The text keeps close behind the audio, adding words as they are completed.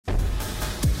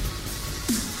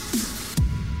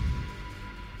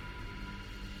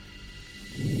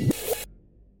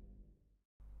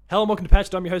Hello and welcome to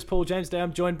Patched. I'm your host, Paul James. Today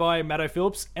I'm joined by Matto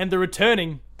Phillips and the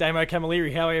returning Damo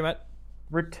Camilleri. How are you, Matt?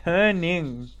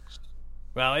 Returning.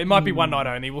 Well, it might be one night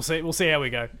only. We'll see how we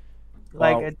go.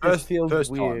 Like, it just feels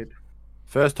weird.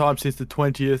 First time since the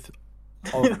 20th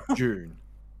of June.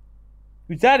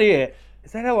 Is that it?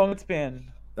 Is that how long it's been?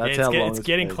 That's Yeah, how long it's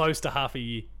getting been. close to half a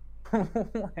year.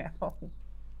 Wow.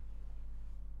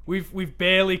 We've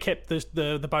barely kept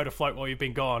the boat afloat while you've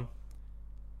been gone.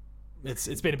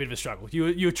 It's been a bit of a struggle.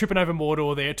 You were tripping over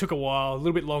Mordor there. It took a while, a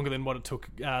little bit longer than what it took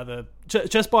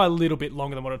just by a little bit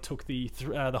longer than what it took the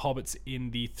Hobbits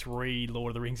in the 3 Lord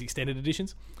of the Rings extended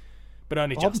editions, but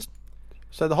only just.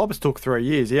 So the Hobbits took 3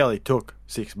 years. He only took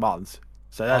 6 months.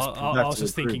 So that's. I was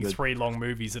just thinking 3 long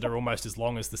movies that are almost as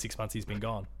long as the 6 months he's been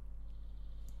gone.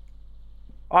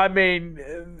 I mean,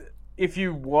 if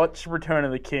you watch Return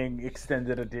of the King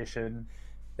extended edition,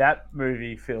 that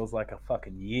movie feels like a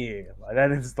fucking year. Like,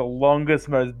 that is the longest,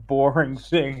 most boring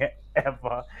thing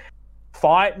ever.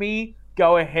 Fight me,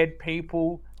 go ahead,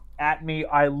 people. At me,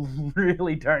 I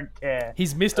really don't care.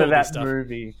 He's missed for all that this stuff.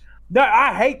 Movie. No,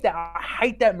 I hate that. I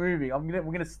hate that movie. We're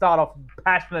gonna start off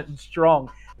passionate and strong.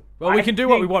 Well, we can do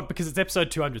what we want because it's episode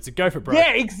 200, so go for broke.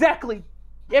 Yeah, exactly.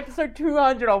 Episode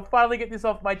 200. I'll finally get this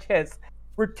off my chest.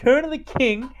 Return of the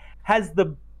King has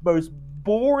the most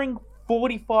boring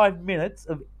 45 minutes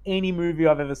of any movie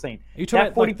I've ever seen. Are you talking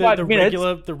about like the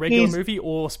regular is, movie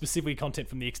or specifically content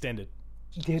from the extended?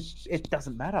 It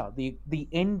doesn't matter. The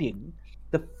ending,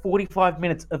 the 45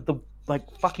 minutes of the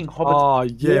fucking Hobbits. Oh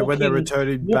yeah, when they're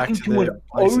returning back to their an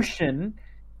ocean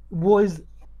was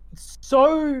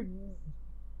so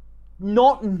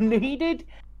not needed.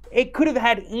 It could have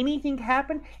had anything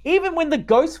happen. Even when the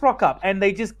ghosts rock up and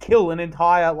they just kill an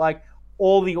entire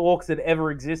all the orcs that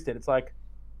ever existed. It's like,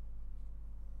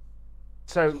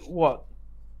 so what?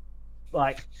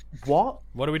 Like, what?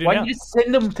 What do we do Why now? don't you just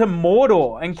send them to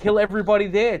Mordor and kill everybody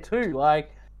there too?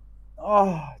 Like,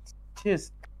 oh,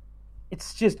 it's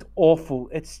just awful.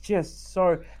 It's just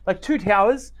so Two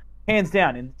Towers, hands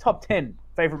down in the top 10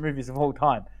 favorite movies of all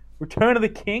time. Return of the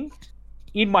King,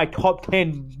 in my top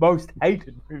 10 most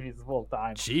hated movies of all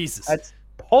time. Jesus, that's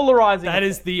polarizing. That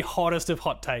is the hottest of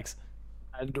hot takes.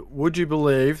 And would you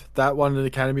believe that won an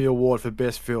Academy Award for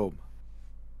Best Film?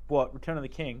 What, Return of the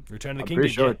King? Return of the I'm King pretty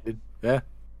did, sure yeah. it did. Yeah.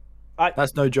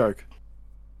 That's no joke.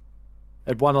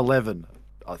 It won 11,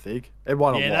 I think. It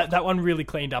won a lot. That one really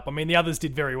cleaned up. I mean, the others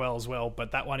did very well as well,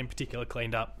 but that one in particular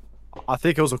cleaned up. I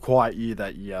think it was a quiet year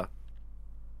that year.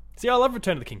 See, I love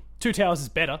Return of the King. 2 Towers is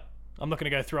better. I'm not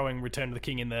going to go throwing Return of the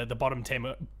King in the bottom 10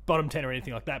 or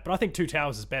anything like that, but I think 2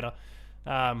 Towers is better.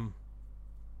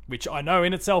 Which I know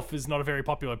in itself is not a very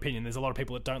popular opinion. There's a lot of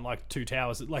people that don't like 2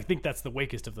 Towers. I think that's the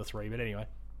weakest of the 3, but anyway.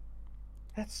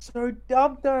 That's so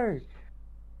dumb, though.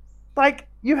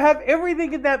 You have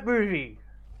everything in that movie.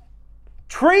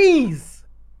 Trees!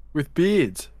 With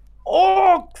beards.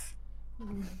 Orcs!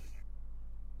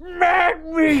 Mad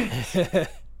meat!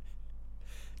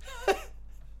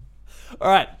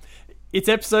 Alright. It's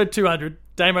episode 200.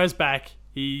 Damo's back.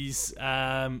 He's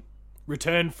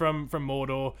returned from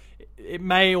Mordor. It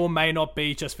may or may not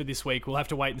be just for this week. We'll have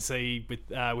to wait and see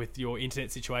with your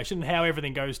internet situation and how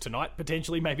everything goes tonight.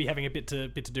 Potentially, maybe having a bit to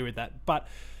do with that. But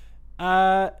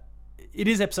it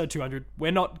is episode 200.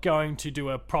 We're not going to do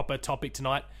a proper topic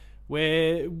tonight.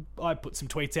 Where I put some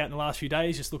tweets out in the last few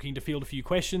days, just looking to field a few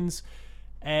questions,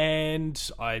 and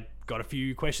I got a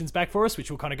few questions back for us, which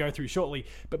we'll kind of go through shortly.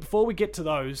 But before we get to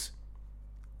those,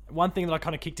 one thing that I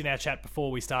kind of kicked in our chat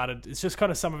before we started is just kind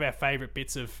of some of our favourite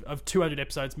bits of 200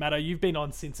 episodes. Matto, you've been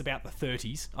on since about the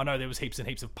 30s. I know there was heaps and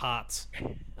heaps of parts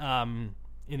in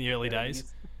the early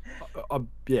days.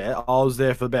 Yeah, I was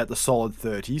there for about the solid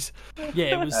 30s.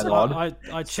 Yeah, it was.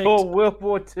 I checked. Saw World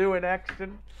War II in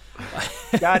action.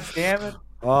 God damn it.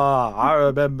 I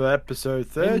remember episode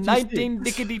 36. In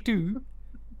 1992.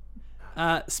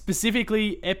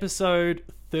 Specifically, episode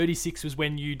 36 was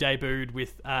when you debuted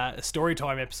with a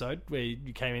Storytime episode where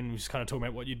you came in and was kind of talking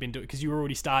about what you'd been doing, because you were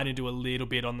already starting to do a little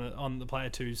bit on the Player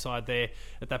 2 side there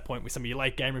at that point with some of your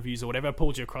late game reviews or whatever. I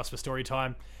pulled you across for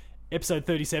Storytime. Episode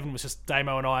 37 was just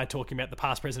Damo and I talking about the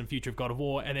past, present, and future of God of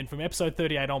War, and then from episode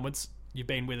 38 onwards, you've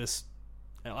been with us.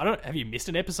 Have you missed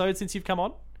an episode since you've come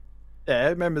on? Yeah,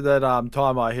 remember that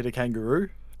time I hit a kangaroo?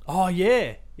 Oh,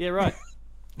 yeah. Yeah, right.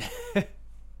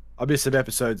 I missed some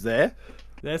episodes there.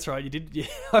 That's right, you did. Yeah,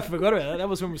 I forgot about that. That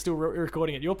was when we were still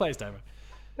recording at your place, Damo.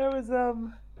 That was,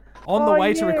 on the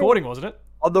way to recording, wasn't it?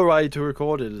 On the way to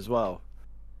record it as well.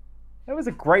 That was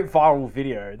a great viral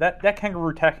video. That kangaroo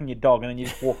attacking your dog and then you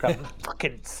just walk up and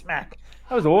fucking smack.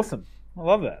 That was awesome. I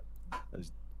love that.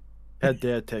 How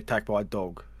dare attack by a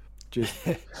dog. Just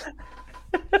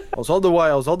I was on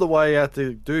the way out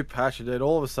to do patch, and then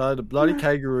all of a sudden, a bloody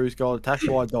kangaroo's got attacked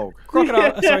by a dog.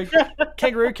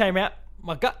 Kangaroo came out.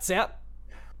 My gut's out.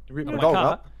 Ripped my my dog car.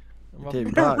 up. Tear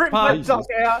me apart. Rip my Jesus. dog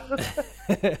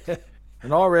out.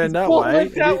 And I ran that Paul way.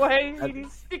 went that way. And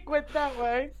his stick went that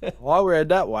way. I ran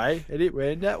that way, and it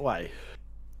ran that way.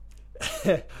 And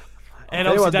If obviously,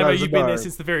 anyone Damo, doesn't you've been there know-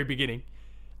 since the very beginning.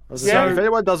 I was saying, if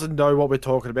anyone doesn't know what we're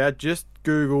talking about, just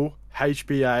Google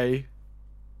HBA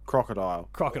crocodile.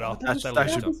 Crocodile. That's That'll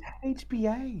actually- do it. That was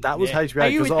HBA. That was Yeah. HBA. Are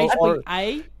you in 'cause I was-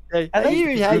 HBA? Are you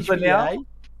in they Uber now? HBA?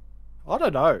 I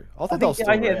don't know. I I thought they were think,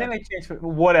 still yeah, around. then they changed it.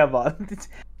 Whatever. It's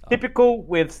typical.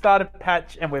 We've started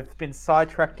patch and we've been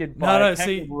sidetracked by No,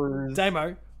 see, kangaroos.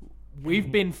 Damo,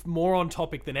 we've been more on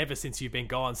topic than ever since you've been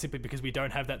gone, simply because we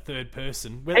don't have that third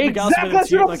person. Regardless of whether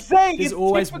it's Exactly, you, that's what I'm saying. there's It's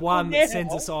always typical one now. that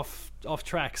sends us off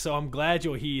track. So I'm glad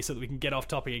you're here so that we can get off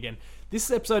topic again. This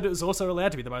episode is also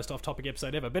allowed to be the most off topic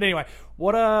episode ever. But anyway,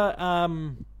 what are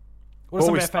some of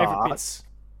our favourite bits?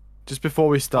 Just before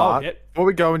we start, before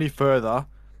we go any further,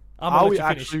 I'm gonna are let we you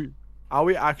finish.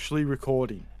 actually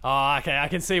recording? Oh, okay, I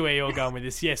can see where you're going with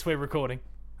this. Yes, we're recording.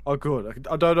 Oh, good.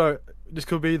 I don't know. This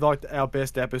could be like our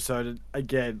best episode. And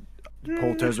again,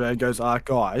 Paul turns around and goes,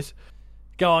 guys.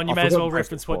 Go on, you I may as forgot well to press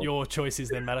reference the what call. your choice is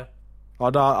then, Matto. I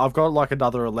know I've got like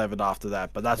another 11 after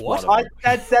that, but that's What? one of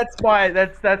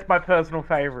them. That's my personal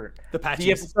favorite. The patches.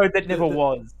 The episode that never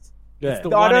was. Yeah. the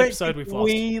I one don't episode think we've lost.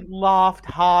 we laughed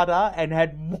harder and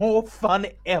had more fun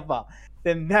ever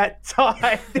than that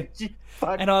time that you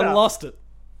fucked And I up. lost it.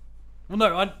 Well,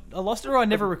 no, I lost it or I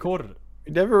never recorded it.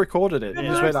 You never recorded it. You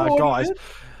just went, recorded guys. it.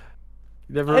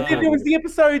 You never And then recorded there was it. the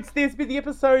episodes. There's been the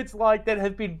episodes like that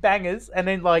have been bangers, and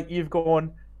then like you've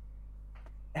gone,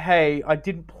 "Hey, I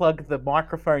didn't plug the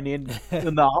microphone in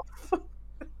enough."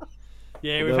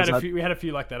 Yeah, Well, we've there had was we had a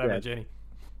few like that over Yeah. Jenny.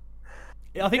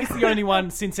 I think it's the only one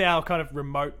since our kind of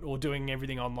remote or doing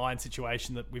everything online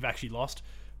situation that we've actually lost.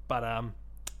 But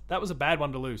that was a bad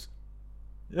one to lose.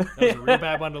 That was a real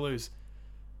bad one to lose.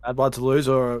 Bad one to lose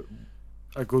or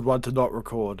a good one to not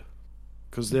record?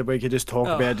 Because then we could just talk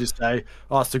about, just say,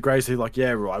 it's the Gracie, like,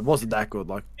 yeah, right, it wasn't that good.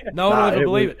 Like, No one will ever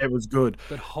believe it. It was good.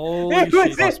 But holy It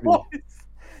was- shit.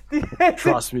 it was.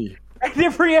 Trust me. And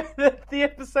the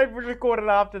episode we recorded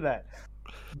after that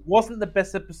wasn't the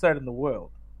best episode in the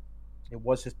world. It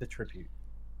was just a tribute.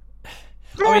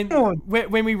 I mean,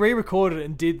 when we re-recorded it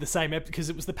and did the same episode, because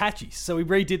it was the patchies, so we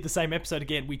redid the same episode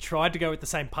again. We tried to go with the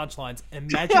same punchlines.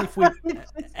 Imagine if we,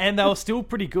 and they were still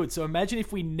pretty good. So imagine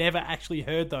if we never actually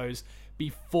heard those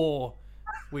before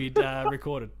we'd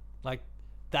recorded. Like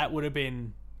that would have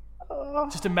been.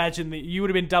 Just imagine that you would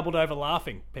have been doubled over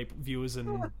laughing, people, viewers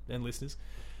and listeners.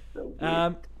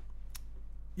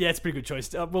 Yeah, it's a pretty good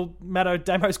choice. Well,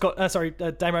 Damo's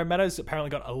apparently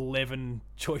got 11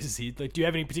 choices here. Like, do you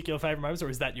have any particular favourite moments, or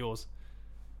is that yours?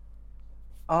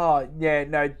 Oh yeah,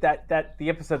 no, that the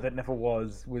episode that never will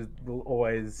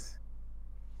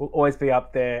always be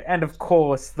up there, and of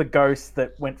course the ghost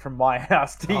that went from my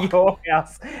house to your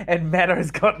house, and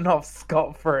Matto's gotten off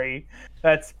scot-free.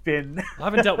 That's been. I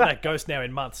haven't dealt with that ghost now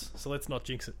in months, so let's not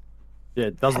jinx it. Yeah,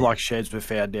 it doesn't like sheds, we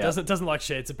found out. Doesn't like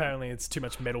sheds. Apparently, it's too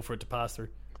much metal for it to pass through.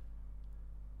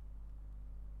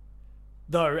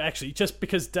 Though, actually, just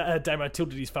because Damo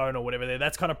tilted his phone or whatever there,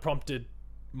 that's kind of prompted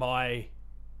my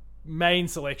main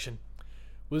selection.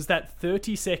 Was that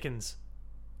 30 seconds?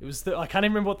 It was I can't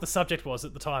even remember what the subject was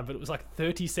at the time, but it was like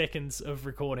 30 seconds of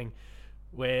recording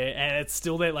and it's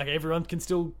still there. Like, everyone can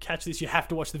still catch this. You have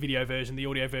to watch the video version. The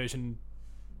audio version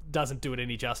doesn't do it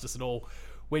any justice at all.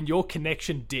 When your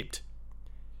connection dipped,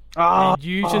 and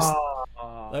you just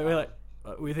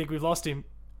we think we've lost him,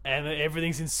 and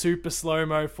everything's in super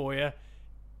slow-mo for you.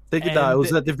 Thinking that it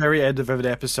was at the very end of an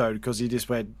episode because he just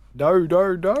went, no.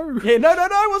 Yeah,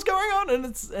 no, what's going on?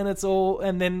 And it's all,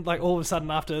 and then like all of a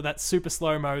sudden after that super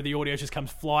slow-mo, the audio just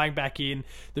comes flying back in,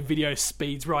 the video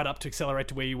speeds right up to accelerate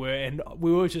to where you were, and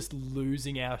we were just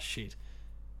losing our shit.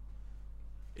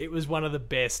 It was one of the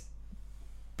best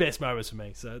moments for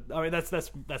me. So I mean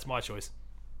that's my choice.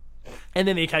 And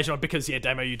then the occasional, because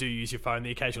Damo, you do use your phone, the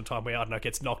occasional time where, I don't know, it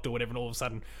gets knocked or whatever, and all of a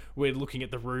sudden we're looking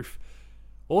at the roof.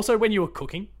 Also, when you were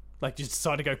cooking, like you just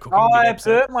decided to go cooking. I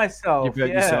burnt myself. You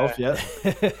burnt yourself, yeah.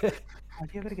 I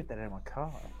gotta get that out of my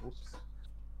car.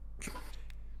 Oops.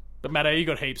 But Matto, you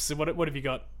got heaps. So what have you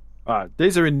got? Alright,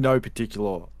 these are in no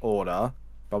particular order,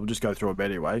 but we'll just go through them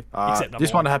anyway. Except number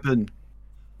this one happened.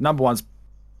 Number one's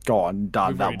gone, done.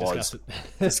 We've That already was discussed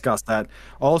it. discussed that.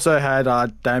 I also had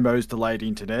Damo's delayed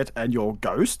internet and your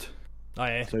ghost. Oh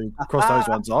yeah. So you cross those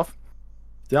ones off.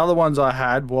 The other ones I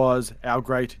had was our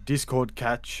great Discord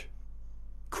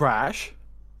crash.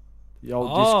 The old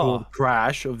Discord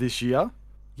crash of this year.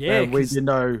 Yeah, and we 'cause- didn't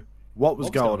know what was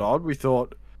going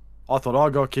on. I thought I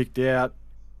got kicked out.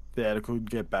 Then I couldn't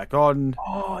get back on.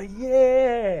 Oh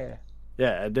yeah.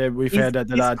 Yeah, and then we He's- found out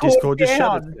that he's our caught Discord just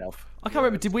shut down. itself. I can't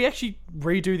remember. Did we actually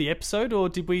redo the episode, or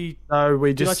did we? No,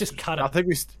 we Did I just just cut it? I think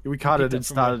we cut picked it it and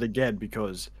from started again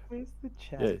because Where's the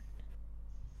chat? yeah,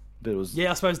 there was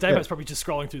Yeah, I suppose Damo's probably just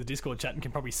scrolling through the Discord chat and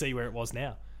can probably see where it was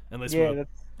now, unless Yeah, we're,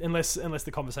 that's unless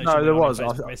the conversation. no, went there on in was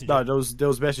Facebook Messenger. no, there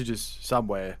was messages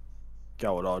somewhere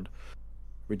going on.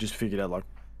 We just figured out like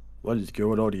what is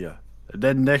going on here. And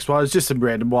then the next one is just some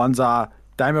random ones.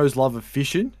 Damo's love of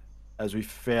fishing, as we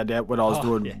found out when I was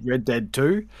doing yeah. Red Dead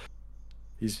 2.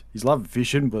 His love of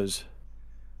fishing was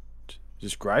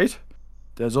just great.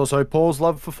 There's also Paul's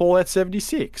love for Fallout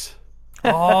 76.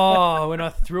 Oh, when I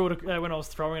threw it, when I was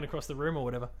throwing it across the room or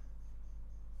whatever.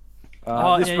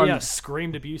 This yeah, one- yeah,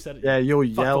 screamed abuse at it. Yeah, you're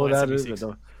Fuck yelling Fallout at it 76.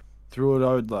 and threw it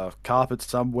over the carpet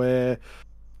somewhere.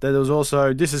 Then there was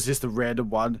also, this is just a random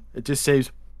one. It just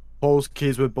seems Paul's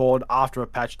kids were born after a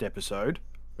patched episode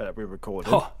that we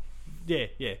recorded. Oh, yeah,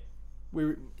 yeah.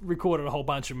 We recorded a whole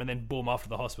bunch of them and then boom off to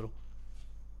the hospital.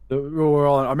 We were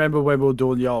on, I remember when we were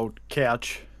doing the old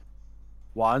couch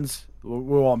ones, we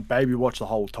were on Baby Watch the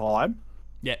whole time.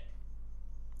 Yeah,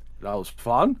 That was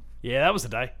fun. yeah, that was the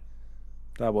day.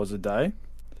 That was a day.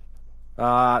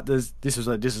 This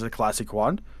is a classic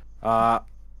one.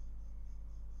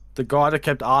 The guy that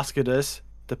kept asking us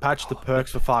to patch the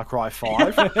perks for Far Cry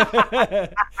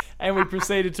 5. And we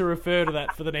proceeded to refer to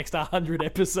that for the next 100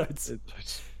 episodes.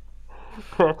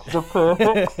 the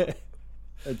perfect.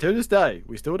 And to this day,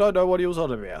 we still don't know what he was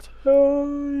on about.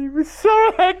 Oh, he was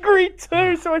so angry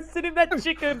too. So I sent him that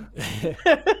chicken.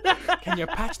 Can you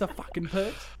patch the fucking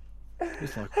perks?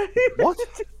 It's like, what?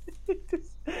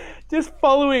 just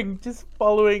following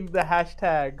the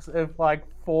hashtags of like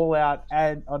Fallout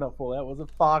and not Fallout, was it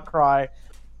Far Cry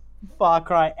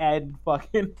and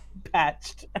fucking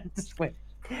patched, and just went.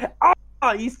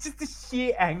 Oh, he's just the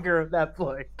sheer anger of that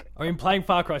bloke. I mean, playing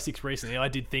Far Cry 6 recently, I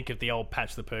did think of the old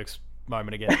patch the perks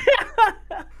moment again.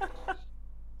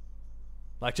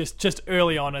 Like just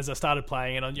early on as I started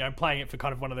playing it, I'm playing it for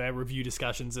kind of one of their review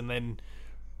discussions, and then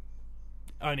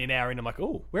only an hour in, I'm like,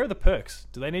 oh, where are the perks?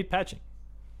 Do they need patching?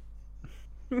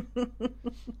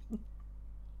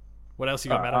 What else you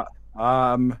got,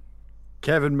 Matt?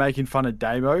 Kevin making fun of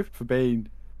Damo for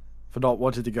not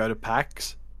wanting to go to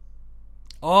PAX.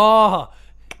 Oh,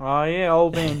 Oh yeah,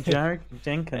 old man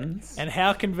Jenkins. and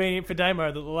how convenient for Damo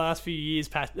that the last few years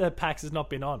PAX has not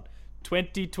been on.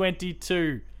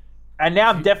 2022. And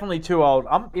now I'm definitely too old.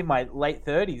 I'm in my late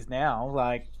 30s now.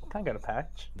 Like, I can't go to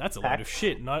patch. That's a load of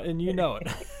shit, and you know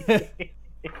it.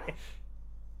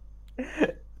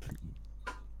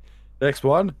 Next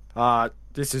one.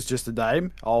 This is just a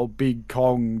name. Old Big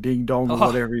Kong Ding Dong, or Oh.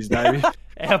 whatever his name is.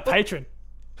 Our patron.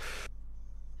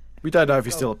 We don't know if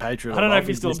he's still a patron. I don't know if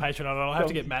he's still a patron or not. I'll have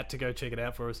to get Matt to go check it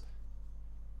out for us.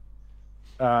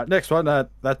 Next one.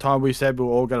 That time we said we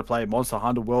were all going to play Monster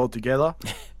Hunter World together.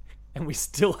 And we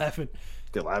still haven't.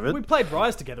 Still haven't. We played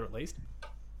Rise together at least.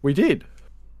 We did.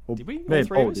 Well, Did we? All Me and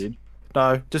three of Paul us? did.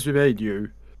 No, just with me and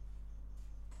you.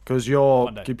 Because your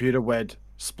One day. computer went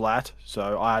splat,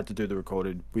 so I had to do the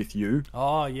recording with you.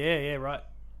 Oh, yeah, right.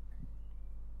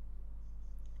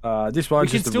 This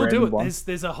one's We can just a still do random it. one.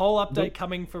 There's a whole update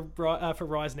coming for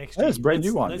Rise next Yeah, year. it's a brand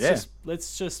new one, yeah.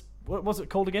 Let's just what was it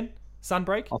called again?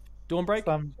 Sunbreak? Dawnbreak?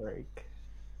 Sunbreak.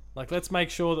 Like, let's make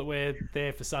sure that we're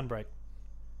there for Sunbreak.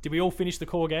 Did we all finish the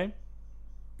core game?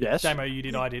 Yes. Damo, you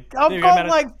did. I did. I've There you go, got Matt.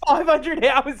 like 500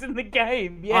 hours in the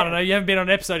game. Yeah. I don't know. You haven't been on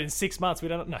an episode in 6 months. We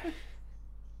don't know.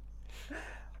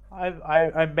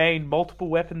 I main multiple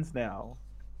weapons now.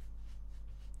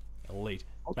 Elite.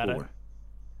 Oh, Matto.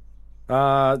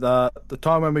 the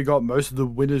time when we got most of the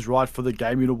winners right for the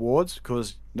gaming awards,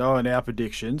 because knowing our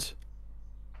predictions,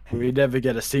 we never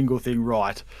get a single thing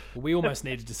right. Well, we almost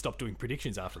needed to stop doing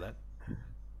predictions after that,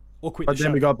 or quit But the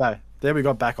then show. we got back. Then we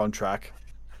got back on track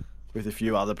with a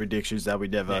few other predictions that we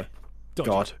never Dodgy.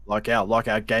 got, like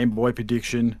our Game Boy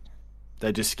prediction.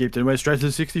 They just skipped and went straight to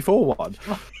the 64 one.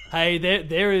 Hey,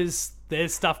 there's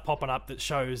stuff popping up that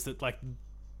shows that like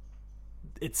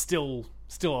it's still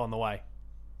on the way.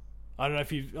 I don't know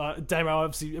if you, Damo.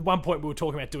 Obviously, at one point we were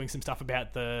talking about doing some stuff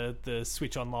about the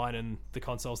Switch Online and the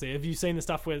consoles. There, have you seen the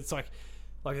stuff where it's like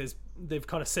they've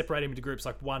kind of separated into groups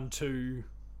like 1, 2,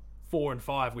 4, and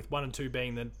 5, with 1 and 2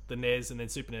 being the NES and then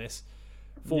Super NES,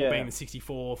 4 Yeah. being the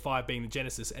 64, 5 being the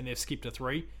Genesis, and they've skipped to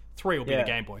 3. 3 will be Yeah. the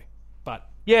Game Boy, but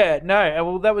Yeah, no.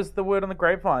 Well, that was the word on the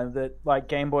grapevine that like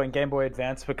Game Boy and Game Boy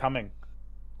Advance were coming.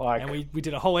 Like, and we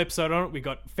did a whole episode on it. We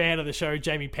got fan of the show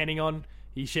Jamie Penning on.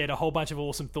 He shared a whole bunch of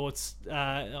awesome thoughts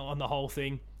on the whole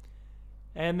thing.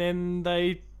 and then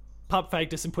they pump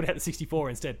faked us and put out the 64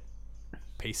 instead.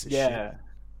 Piece of shit. Yeah.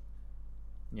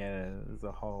 Yeah, there's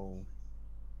a whole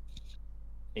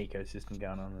ecosystem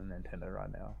going on in Nintendo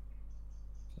right now.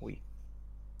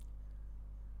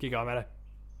 Keep going, Matto.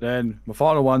 Then my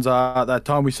final ones are that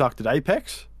time we sucked at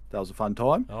Apex. That was a fun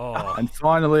time. Oh. And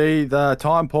finally, the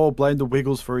time Paul blamed the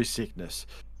Wiggles for his sickness.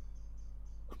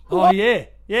 Oh, yeah.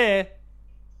 Yeah.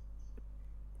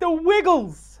 The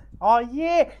Wiggles! Oh,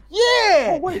 yeah!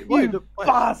 Yeah! wait, you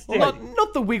bastard! Well,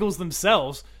 not the Wiggles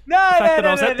themselves. No, fact no, that I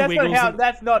no, was no, at the that's Wiggles not how. and-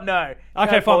 That's not no. Okay, No,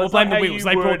 fine. Paul, We'll that's blame not the how Wiggles. you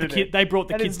They brought the worded kid. it. They brought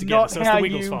the That kids is together, not so it's the how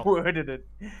Wiggles' you fault. worded it.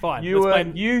 Fine. You let's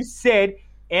blame. you said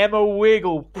Emma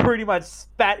Wiggle pretty much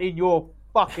spat in your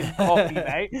fucking coffee,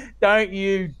 mate. Don't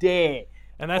you dare.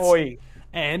 And that's Oi.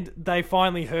 and they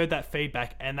finally heard that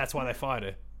feedback, and that's why they fired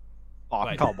her. Oh,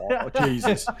 Wait. come on.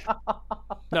 Jesus.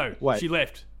 No, Wait. she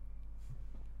left.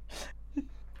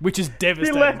 Which is She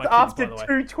devastating. left my kids, after by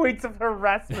the way. 2 tweets of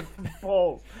harassment from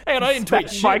Paul. Hang on, I didn't Spat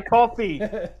tweet in shit. my coffee.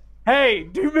 Hey,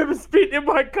 do you remember spitting in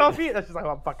my coffee? That's just like,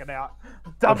 I'm fucking out.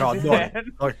 I'm done God, with this, not,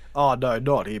 man. like, oh, no,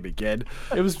 not him again.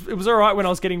 It was all right when I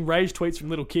was getting rage tweets from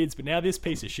little kids, but now this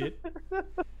piece of shit.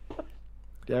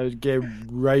 Get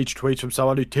rage tweets from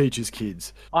someone who teaches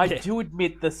kids. I Yeah. do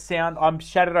admit the sound. I'm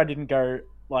shattered I didn't go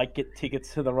like get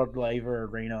tickets to the Rod Laver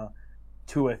Arena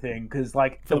tour thing because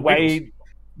like For the the way, Wiggles.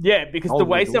 yeah, because Old the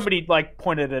way Wiggles. somebody like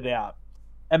pointed it out.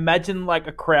 Imagine like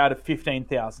a crowd of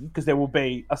 15,000 because there will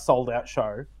be a sold out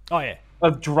show Oh yeah.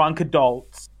 of drunk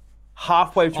adults.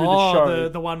 Halfway through Oh, the show,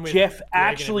 the one with Jeff Greg and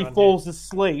actually everyone, falls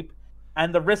asleep,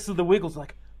 and the rest of the Wiggles are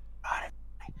like, "Oh,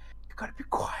 you gotta be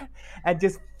quiet, and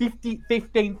just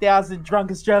 15,000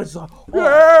 drunk Australians are like,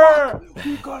 oh, fuck,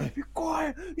 you gotta be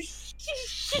quiet.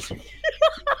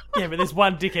 Yeah, but there's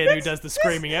one dickhead who does the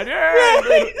screaming out, Yeah,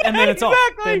 and then it's off.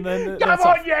 exactly. Then Come that's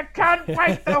on, off. you cunt,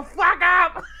 wake the fuck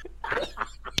up.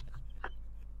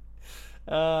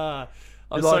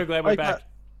 I'm so glad we're wake back. Up.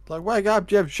 Like, wake up,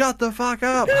 Jeff. Shut the fuck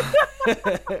up.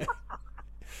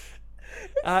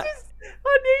 Uh, I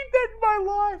need that in my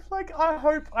life. Like, I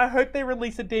hope they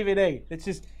release a DVD.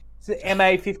 It's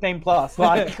MA 15 plus.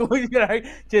 Like, you know,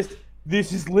 just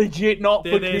this is legit, not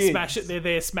they're for there kids. they're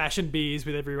there smashing beers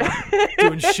with everyone,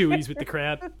 doing shoeies with the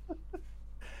crowd.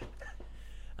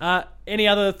 Any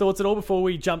other thoughts at all before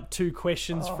we jump to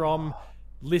questions from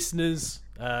listeners,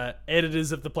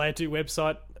 editors of the Player 2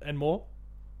 website, and more?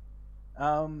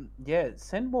 Yeah,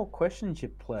 send more questions, you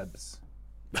plebs,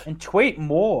 and tweet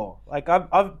more. Like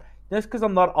I've just because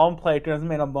I'm not on Player 2 doesn't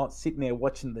mean I'm not sitting there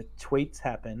watching the tweets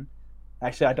happen.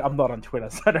 Actually, I'm not on Twitter,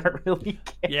 so I don't really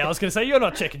care. Yeah, I was going to say, you're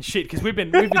not checking shit, because we've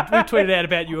tweeted out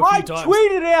about you a few I times.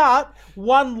 tweeted out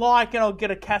 1 like and I'll get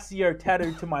a Casio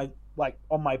tattoo to my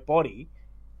on my body,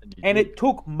 and it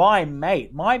took my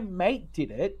mate. My mate did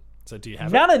it. So do you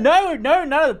have it?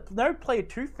 None of no Player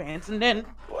 2 fans, and then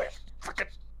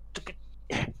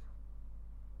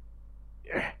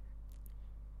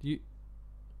You...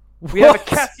 we have a What?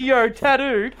 Casio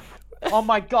tattooed on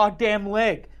my goddamn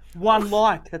leg. 1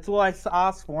 like. That's all I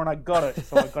asked for, and I got it.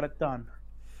 So I got it done.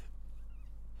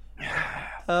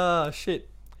 Oh, shit.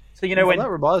 So you know Well, that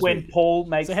reminds when me. Paul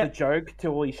makes So how- the joke to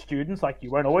all his students, like, you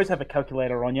won't always have a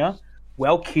calculator on you.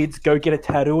 Well, kids, go get a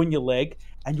tattoo on your leg,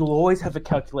 and you'll always have a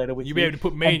calculator with you. You'll be able to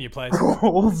put me in your place.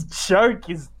 Paul's joke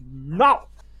is null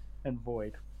and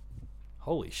void.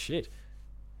 Holy shit.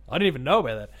 I didn't even know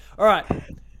about that. All right.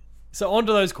 So on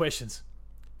to those questions.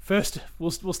 First,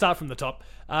 we'll start from the top.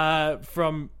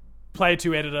 From Player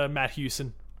 2 editor Matt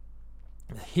Hewson.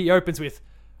 He opens with,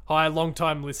 "Hi,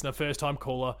 long-time listener, first-time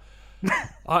caller.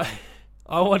 I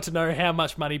want to know how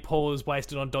much money Paul has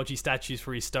wasted on dodgy statues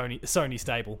for his Sony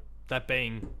stable. That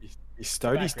being He's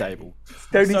Stony Background. Stable.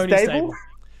 Sony stable?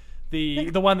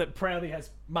 The one that proudly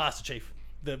has Master Chief,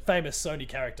 the famous Sony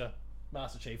character,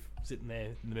 Master Chief, sitting there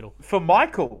in the middle. For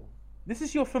Michael. This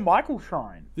is your For Michael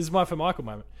shrine. This is my For Michael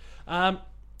moment.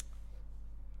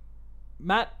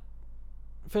 Matt,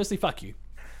 firstly, fuck you.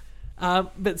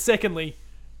 But secondly,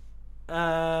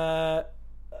 the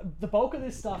bulk of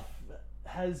this stuff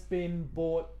has been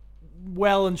bought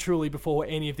well and truly before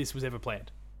any of this was ever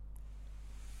planned.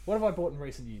 What have I bought in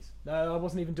recent years? No, I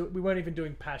wasn't even we weren't even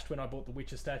doing Pasht when I bought the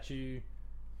Witcher statue.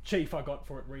 Chief I got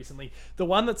for it recently. The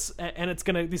one that's, and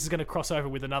this is gonna cross over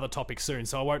with another topic soon,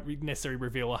 so I won't necessarily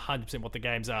reveal 100% what the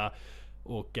games are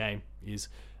or game is.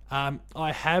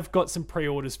 I have got some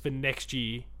pre-orders for next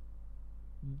year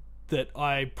that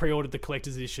I pre-ordered the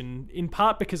collector's edition in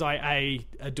part because I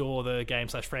adore the game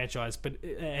 / franchise,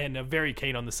 and are very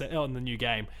keen on the new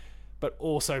game, but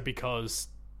also because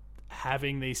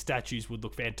having these statues would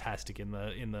look fantastic in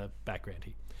the background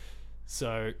here.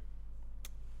 So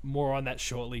more on that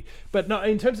shortly. But no,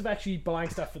 in terms of actually buying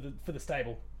stuff for the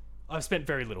stable, I've spent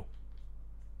very little.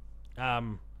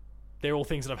 They're all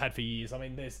things that I've had for years. I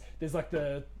mean, there's like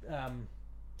the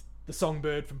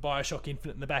Songbird from BioShock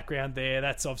Infinite in the background there.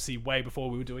 That's obviously way before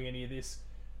we were doing any of this.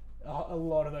 A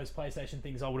lot of those PlayStation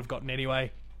things I would have gotten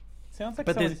anyway. Sounds like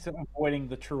But somebody's avoiding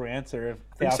the true answer of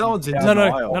think someone's in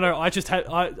No.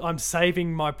 I'm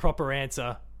saving my proper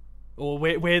answer, or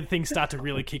where things start to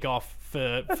really kick off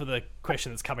for the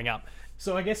question that's coming up.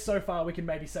 So I guess so far we can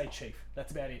maybe say Chief.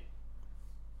 That's about it.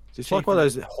 It's like one of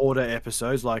those hoarder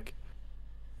episodes. Like,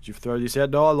 did you throw this out?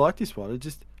 No, I like this one.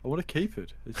 I want to keep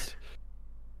it. It's.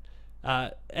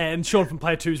 And Sean from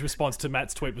Player 2's response to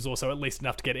Matt's tweet was also at least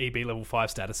enough to get EB level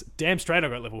 5 status. Damn straight I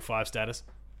got level 5 status.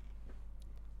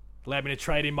 Allowed me to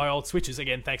trade in my old Switches.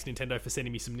 Again, thanks Nintendo for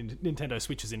sending me some Nintendo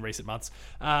Switches in recent months.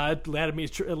 Allowed me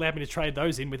to trade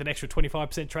those in with an extra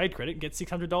 25% trade credit and get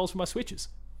 $600 for my Switches.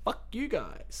 Fuck you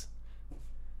guys.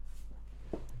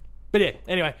 But yeah,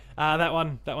 anyway, that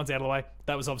one's out of the way.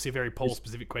 That was obviously a very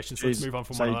Paul-specific question, so let's move on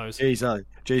from one of those.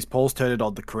 Geez, Paul's turned it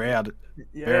on the crowd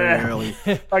very early.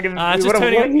 It's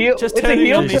a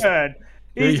heel turn.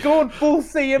 He's gone full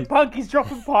CM Punk. He's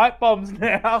dropping pipe bombs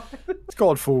now. It's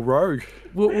gone full rogue.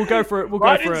 We'll go for it.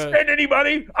 I didn't spend any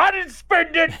money. I didn't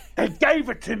spend it. They gave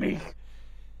it to me.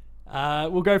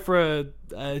 We'll go for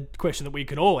a question that we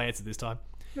can all answer this time.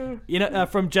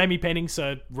 From Jamie Penning,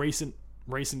 so recent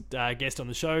guest on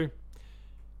the show.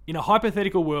 In a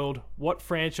hypothetical world, what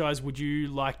franchise would you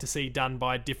like to see done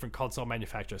by a different console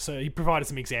manufacturer? So he provided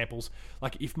some examples,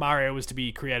 like if Mario was to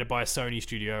be created by a Sony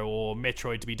studio or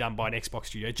Metroid to be done by an Xbox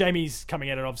studio. Jamie's coming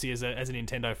at it obviously as a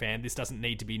Nintendo fan. This doesn't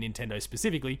need to be Nintendo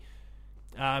specifically.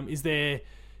 Is there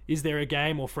a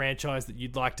game or franchise that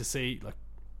you'd like to see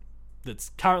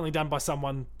that's currently done by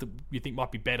someone that you think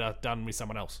might be better done with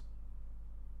someone else?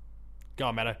 Go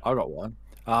on, Matto. I got one.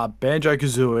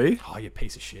 Banjo-Kazooie. Oh, you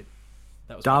piece of shit.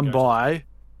 That was done by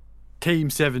Team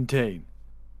 17.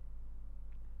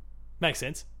 Makes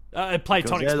sense.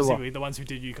 Playtonic specifically, the ones who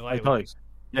did Yooka-Laylee. Playtonic.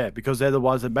 Yeah, because they're the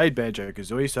ones that made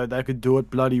Banjo-Kazooie, so they could do it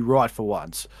bloody right for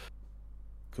once.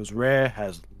 Because Rare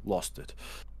has lost it.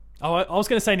 Oh, I was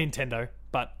going to say Nintendo,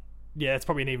 but yeah, it's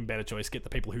probably an even better choice. Get the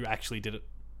people who actually did it.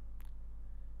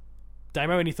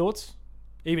 Damo, any thoughts?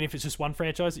 Even if it's just one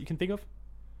franchise that you can think of?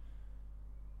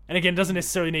 And again, it doesn't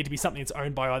necessarily need to be something that's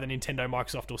owned by either Nintendo,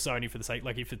 Microsoft, or Sony for the sake.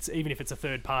 Like if it's a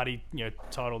third party,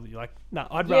 title that you're like, no,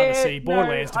 I'd rather see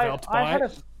Borderlands developed by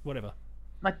whatever.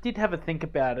 I did have a think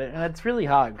about it, and it's really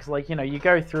hard because, you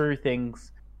go through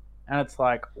things, and it's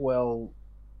like, well,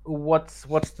 what's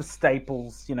the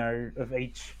staples, of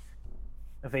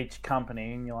each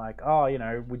company, and you're like,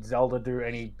 oh, would Zelda do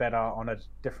any better on a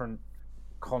different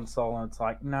console? And it's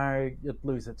like, no, it'd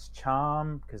lose its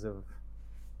charm because of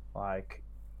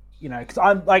because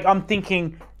I'm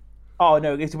thinking, oh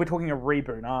no, we're talking a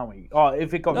reboot, aren't we? Oh,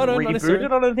 if it got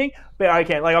rebooted on anything, but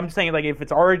okay, I'm saying if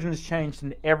its origins changed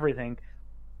and everything,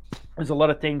 there's a lot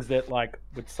of things that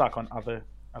would suck on other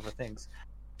things.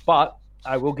 But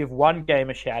I will give one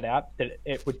game a shout out that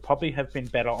it would probably have been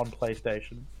better on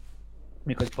PlayStation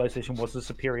because PlayStation was the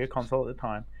superior console at the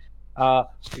time.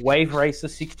 Wave Racer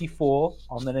 64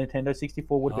 on the Nintendo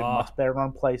 64 would have been much better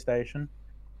on PlayStation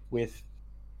with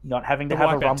not having to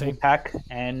have a rumble pack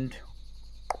and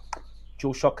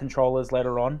DualShock controllers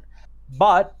later on.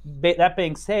 But that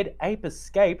being said, Ape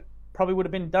Escape probably would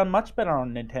have been done much better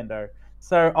on Nintendo.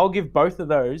 So I'll give both of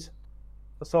those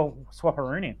a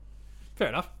swap-a-rooney. Fair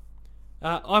enough.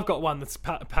 I've got one that's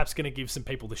perhaps going to give some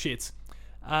people the shits.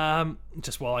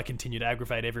 Just while I continue to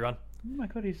aggravate everyone. Oh my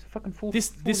god, he's fucking full.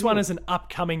 This one is an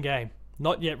upcoming game,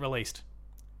 not yet released.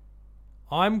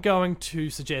 I'm going to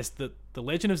suggest that The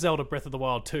Legend of Zelda Breath of the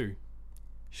Wild 2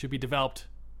 should be developed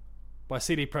by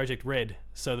CD Projekt Red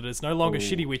so that it's no longer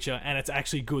shitty Witcher and it's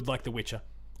actually good like The Witcher.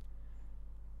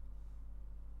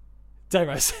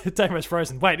 Damo's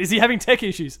frozen. Wait, is he having tech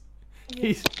issues?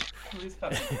 He's...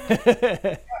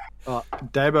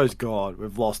 Damo's gone.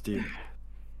 We've lost him.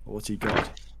 What's he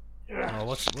got? Oh,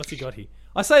 what's he got here?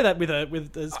 I say that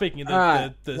with speaking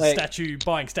of the statue,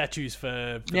 buying statues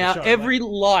for now, the show. Every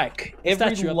like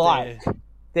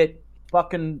that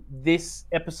fucking this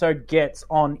episode gets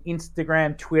on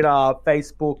Instagram, Twitter,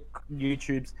 Facebook,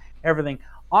 YouTube's, everything,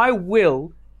 I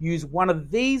will use one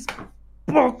of these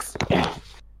books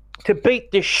to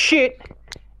beat the shit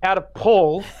out of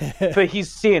Paul for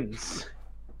his sins.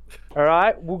 All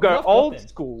right, we'll go old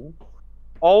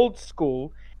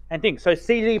school, and think. So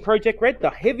CD Projekt Red, the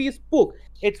heaviest book,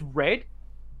 it's red.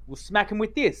 We'll smack him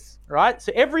with this, right?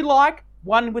 So every like,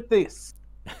 one with this.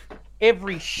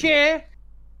 Every share,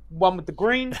 one with the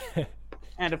green.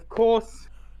 And of course,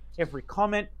 every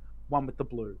comment, one with the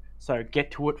blue. So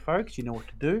get to it, folks. You know what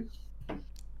to do.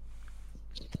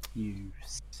 You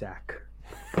sack.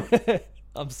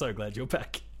 I'm so glad you're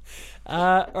back.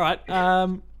 All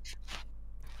right.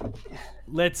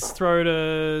 Let's throw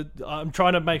to. I'm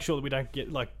trying to make sure that we don't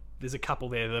get like. There's a couple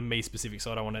there that are me specific,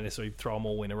 so I don't want to necessarily throw them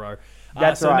all in a row.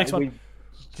 That's so right. Next one.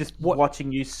 Just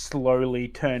watching you slowly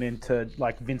turn into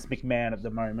like Vince McMahon at the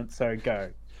moment. So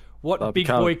go. What big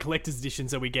boy collector's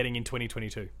editions are we getting in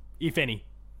 2022, if any?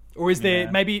 Or is there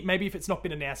maybe if it's not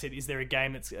been announced yet, is there a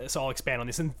game that's? So I'll expand on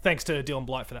this. And thanks to Dylan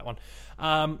Blight for that one.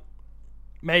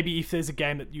 Maybe if there's a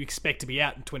game that you expect to be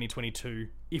out in 2022,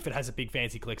 if it has a big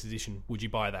fancy collector's edition, would you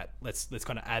buy that? Let's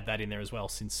kind of add that in there as well,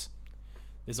 since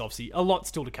there's obviously a lot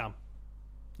still to come.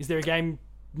 Is there a game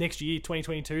next year,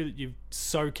 2022, that you're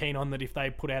so keen on that if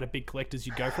they put out a big collector's,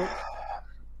 you'd go for it?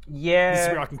 Yeah. This is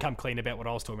where I can come clean about what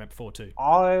I was talking about before too.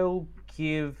 I'll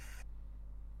give...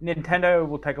 Nintendo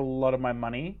will take a lot of my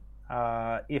money.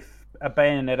 If a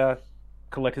Bayonetta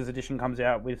collector's edition comes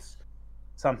out with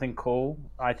something cool,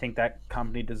 I think that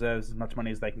company deserves as much money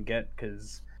as they can get,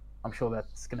 because I'm sure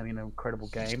that's going to be an incredible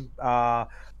game.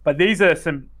 But these are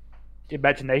some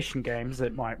imagination games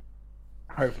that might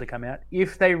hopefully come out.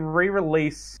 If they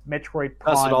re-release Metroid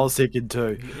Prime, that's what I was thinking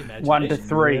too. 1 to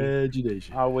 3,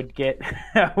 Imagination. I would get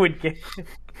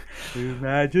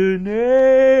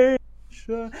imagination.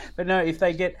 But no, if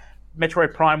they get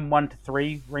Metroid Prime 1 to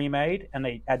 3 remade and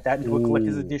they add that into a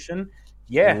collector's edition,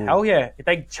 hell yeah. If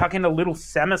they chuck in a little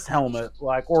Samus helmet,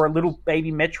 like, or a little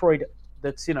baby Metroid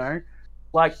that's,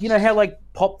 like, how like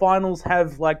pop vinyls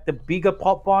have like the bigger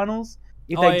pop vinyls?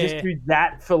 If they just do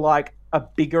that for like a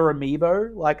bigger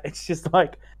amiibo, like it's just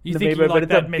like you an think amiibo, you like but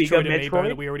it's that a bigger Metroid amiibo Metroid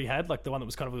that we already had, like the one that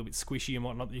was kind of a little bit squishy and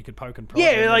whatnot that you could poke and prod.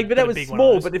 Yeah, like, but that was big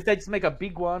small. one But if they just make a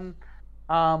big one,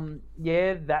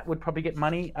 that would probably get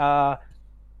money.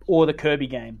 Or the Kirby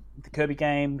game. The Kirby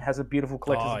game has a beautiful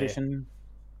collector's edition.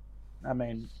 I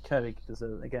mean, Kirby does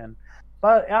it again.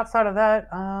 But outside of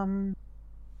that,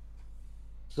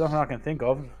 nothing I can think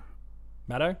of.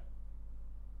 Matto?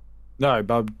 No,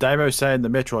 but Damo's saying the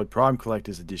Metroid Prime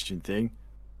Collector's Edition thing.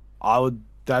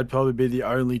 That'd probably be the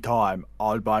only time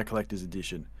I would buy a Collector's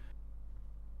Edition.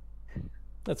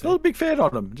 That's not a big fan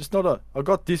of them. Just not a. I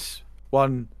got this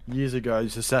one years ago.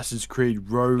 This Assassin's Creed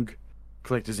Rogue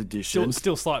Collector's Edition.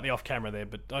 Still slightly off camera there,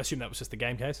 but I assume that was just the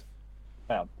game case.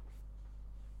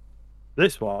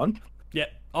 This one. Yeah.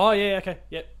 Oh yeah. Okay.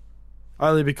 Yep.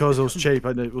 Only because it was cheap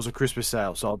and it was a Christmas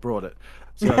sale, so I brought it.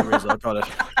 That's the only reason I got it.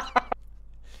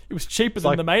 It was cheaper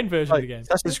than the main version of the game.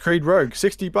 Assassin's Creed Rogue,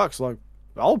 $60. Like,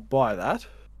 I'll buy that.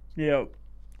 Yeah.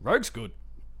 Rogue's good.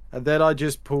 And then I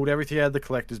just pulled everything out of the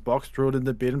collector's box, threw it in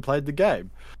the bin, and played the game.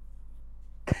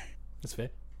 That's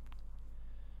fair.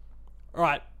 All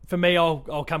right. For me,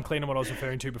 I'll come clean on what I was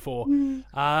referring to before.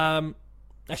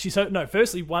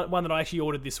 Firstly, one that I actually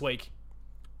ordered this week.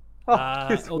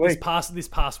 This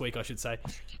past week, I should say.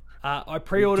 I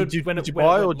pre-ordered. Did you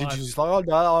buy, or did you just like, oh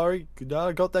no,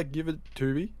 I got that, give it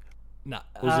to me? No,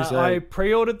 I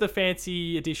pre-ordered the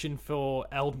fancy edition for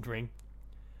Elden Ring,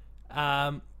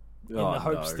 in the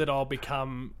hopes that I'll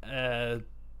become a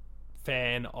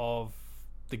fan of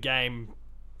the game,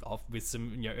 with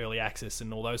some early access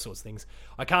and all those sorts of things.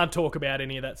 I can't talk about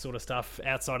any of that sort of stuff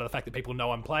outside of the fact that people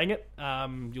know I'm playing it.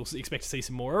 You'll expect to see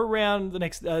some more around the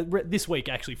next this week,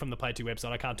 actually, from the Play 2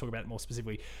 website. I can't talk about it more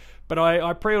specifically, but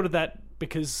I pre-ordered that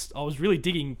because I was really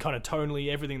digging kind of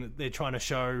tonally everything that they're trying to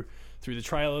show through the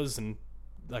trailers and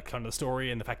that kind of the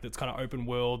story, and the fact that it's kind of open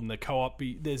world and the co-op.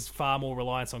 There's far more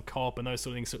reliance on co-op and those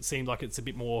sort of things, so it seemed like it's a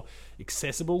bit more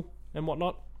accessible and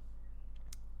whatnot.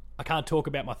 I can't talk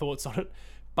about my thoughts on it,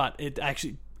 but it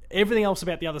actually, everything else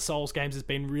about the other Souls games has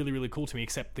been really, really cool to me,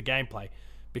 except the gameplay,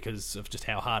 because of just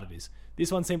how hard it is.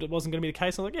 This one seemed it wasn't going to be the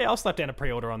case. I was like, yeah, I'll slap down a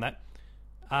pre-order on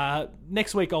that.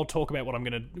 Next week I'll talk about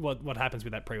what happens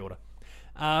with that pre-order.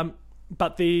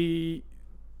 But the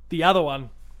other one,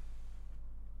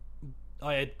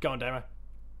 go on, Damo.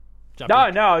 No,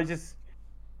 I was just,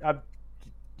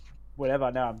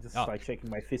 whatever. No, I'm just like shaking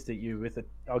my fist at you with it.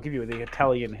 I'll give you the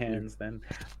Italian hands then.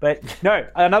 But no,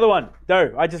 another one.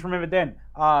 No, I just remembered then.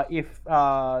 If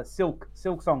Silk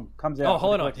Song comes out,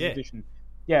 Hollow Knight, edition,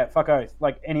 fuck oath.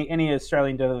 Like any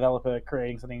Australian developer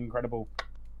creating something incredible,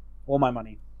 all my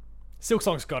money. Silk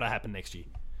Song's got to happen next year.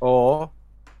 Or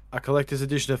a collector's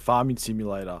edition of Farming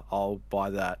Simulator. I'll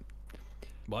buy that.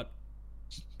 What?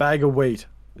 Bag of wheat.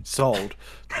 It's sold.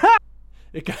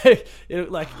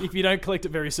 Like, if you don't collect it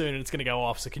very soon, it's going to go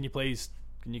off. So can you?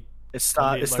 It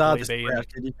starts to sprout.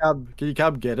 Can you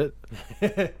come get it?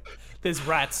 There's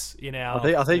rats in our.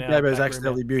 I think Gabo's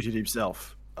accidentally muted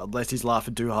himself, unless he's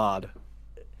laughing too hard.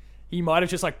 he might have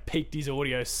just like peaked his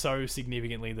audio so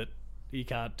significantly that he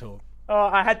can't talk. Oh,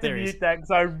 I had to There he is. mute that because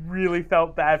I really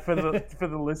felt bad for the for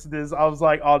the listeners. I was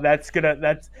like, oh,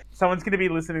 someone's gonna be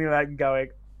listening to that and going,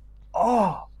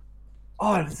 oh,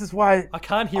 this is why I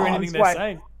can't hear anything this is they're why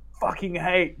saying. I fucking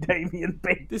hate Damien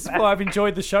Beat. This is why I've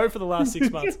enjoyed the show for the last 6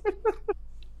 months.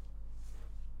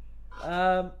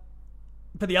 But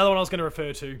the other one I was going to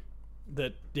refer to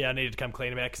that, I needed to come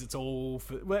clean about because it's all,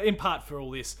 in part for all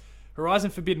this.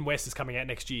 Horizon Forbidden West is coming out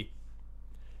next year.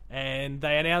 And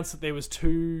they announced that there was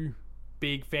 2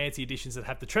 big fancy editions that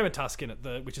have the Tremor Tusk in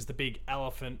it, which is the big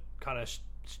elephant kind of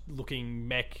looking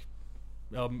mech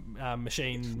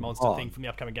machine monster thing from the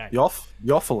upcoming game.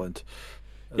 Yoffelant,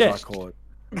 as Yeah. I call it.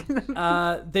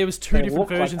 There was 2 They different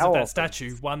look like versions of that elephants.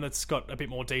 statue. One that's got a bit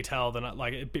more detail than,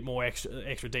 like, a bit more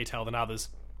extra detail than others.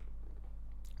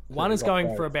 One is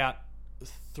going for about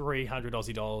 300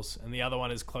 Aussie dollars, and the other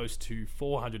one is close to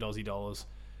 400 Aussie dollars.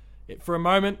 For a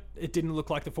moment, it didn't look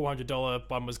like the $400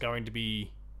 one was going to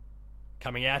be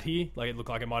coming out here. Like, it looked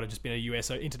like it might have just been a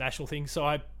US or international thing. So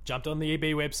I jumped on the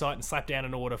EB website and slapped down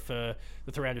an order for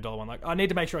the $300 one. Like, I need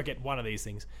to make sure I get one of these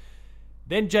things.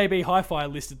 Then JB Hi-Fi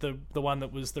listed the one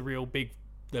that was the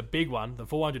big one, the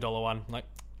 $400 one. Like,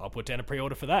 I'll put down a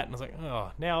pre-order for that. And I was like,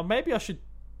 oh, now maybe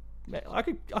I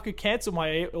could cancel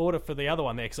my order for the other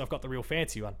one there because I've got the real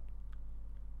fancy one.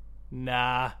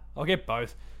 Nah, I'll get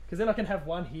both because then I can have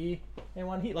one here and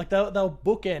one here. Like, they'll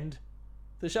bookend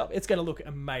the shop. It's going to look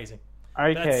amazing.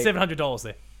 Okay, That's $700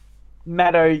 there.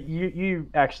 Matto, you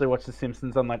actually watch The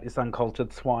Simpsons on like this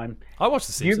uncultured swine. I watched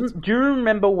The Simpsons. Do you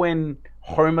remember when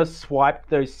Homer swiped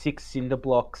those 6 cinder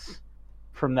blocks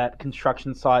from that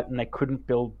construction site and they couldn't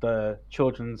build the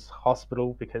children's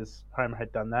hospital because Homer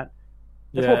had done that?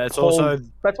 That's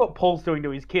what Paul's doing to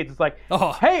his kids. It's like,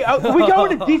 Oh. hey, are we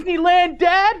going to Disneyland,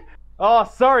 Dad? Oh,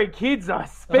 sorry, kids. I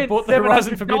spent bought the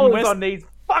Horizon Forbidden $700 West on these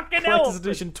fucking Collector's elephants.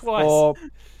 edition twice.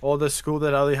 Or the school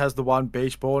that only has the one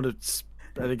beach ball and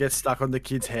it gets stuck on the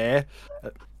kid's hair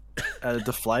and it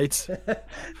deflates.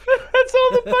 That's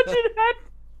all the budget had.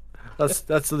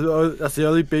 That's the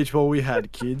only beach ball we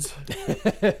had, kids.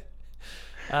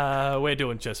 We're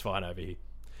doing just fine over here.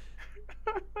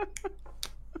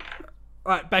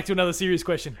 Alright, back to another serious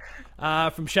question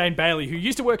from Shane Bailey, who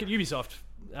used to work at Ubisoft,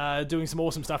 doing some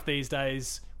awesome stuff these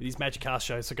days with his Magic Cast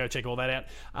show, so go check all that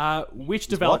out. Which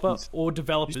developer or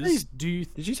developers do you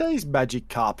Did you say his Magic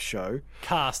Carp show?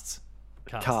 Casts.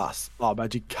 Oh,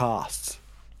 Magic Casts.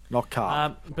 Not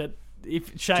Carp. But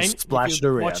if Shane, Just if splash it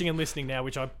you're around. watching and listening now,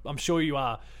 which I'm sure you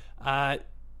are,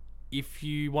 if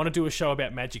you want to do a show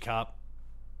about Magikarp,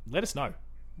 let us know.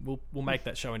 We'll make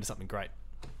that show into something great.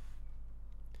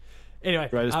 Anyway,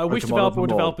 Greatest which Pokemon developer or of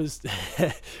them all. developers,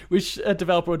 which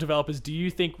developer or developers do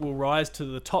you think will rise to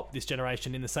the top this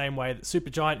generation in the same way that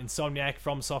Supergiant, Insomniac,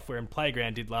 From Software, and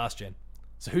Playground did last gen?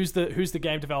 So who's the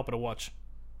game developer to watch?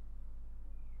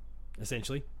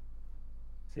 Essentially,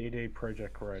 CD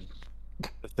Projekt Red.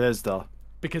 Bethesda.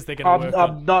 because they're going to work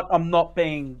on. I'm not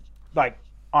being like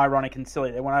ironic and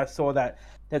silly. When I saw that,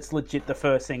 that's legit the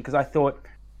first thing because I thought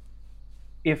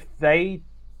if they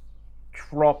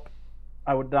drop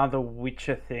another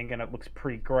Witcher thing and it looks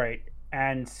pretty great,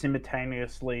 and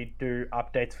simultaneously do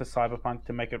updates for Cyberpunk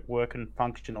to make it work and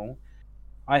functional,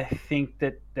 I think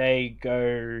that they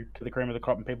go to the cream of the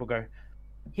crop and people go,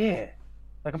 yeah.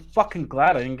 Like, I'm fucking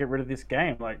glad I didn't get rid of this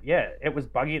game. Like, yeah, it was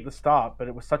buggy at the start, but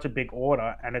it was such a big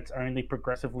order, and it's only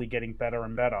progressively getting better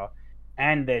and better.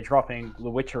 And they're dropping The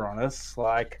Witcher on us.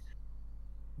 Like,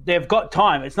 they've got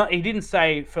time. It's not. He didn't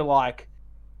say for like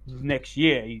next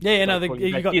year. You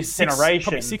got this probably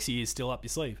generation. 6 years still up your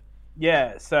sleeve.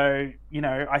 Yeah, so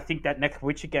I think that next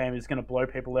Witcher game is going to blow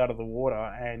people out of the water,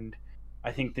 and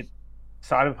I think that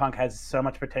Cyberpunk has so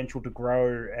much potential to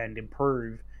grow and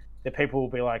improve that people will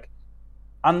be like.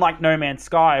 Unlike No Man's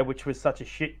Sky, which was such a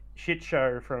shit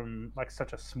show from like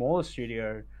such a smaller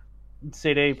studio,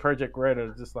 CD Projekt Red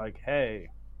is just like, hey,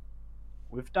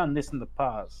 we've done this in the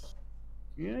past.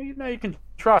 You can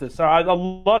trust it. So a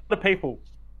lot of people.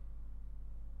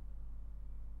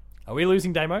 Are we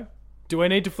losing Damo? Do I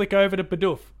need to flick over to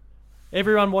Bidoof?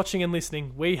 Everyone watching and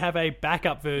listening, we have a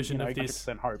backup version of this.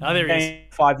 100% hope. Oh, there he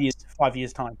is. 5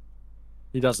 years time.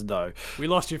 He doesn't know. We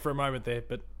lost you for a moment there,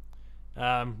 but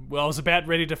I was about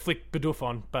ready to flick Bidoof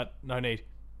on, but no need.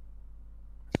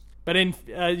 But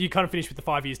you kind of finished with the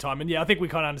 5 years time, and yeah, I think we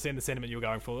kind of understand the sentiment you were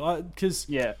going for. Because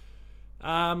Yeah.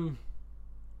 I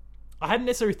hadn't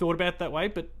necessarily thought about it that way,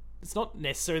 but it's not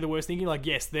necessarily the worst thinking. Like,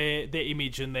 yes, their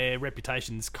image and their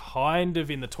reputation's kind of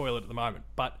in the toilet at the moment,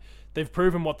 but they've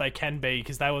proven what they can be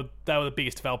because they were the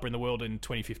biggest developer in the world in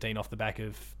 2015 off the back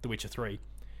of The Witcher 3.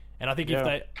 And I think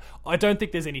Yeah. I don't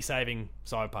think there's any saving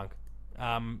Cyberpunk.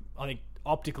 I think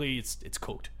optically it's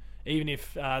cooked. Even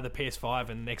if the PS5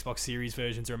 and Xbox Series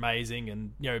versions are amazing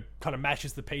and kind of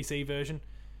matches the PC version,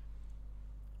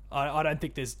 I don't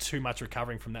think there's too much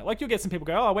recovering from that. Like, you'll get some people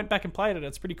go, "Oh, I went back and played it.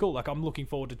 It's pretty cool." Like, I'm looking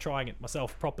forward to trying it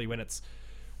myself properly when it's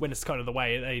kind of the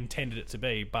way they intended it to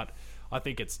be. But I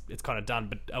think it's kind of done.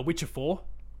 But Witcher 4,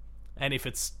 and if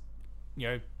it's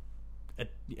a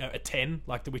 10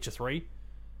 like The Witcher 3,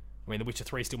 I mean, The Witcher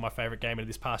 3 is still my favorite game of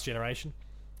this past generation.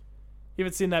 If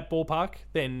it's in that ballpark,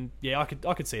 then yeah,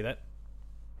 I could see that.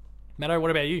 Matto,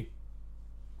 what about you?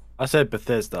 I said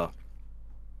Bethesda.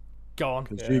 Go on.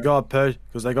 Because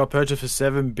they got purchased for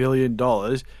 $7 billion.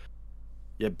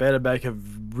 You better make a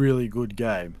really good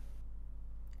game.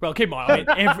 Well, keep in mind,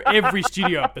 I mean, every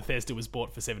studio at Bethesda was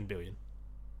bought for $7 billion.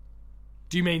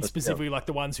 Do you mean specifically like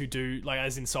the ones who do, like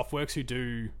as in Softworks, who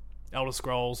do Elder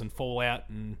Scrolls and Fallout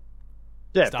and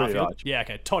Pretty Starfield? much. Yeah,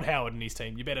 okay. Todd Howard and his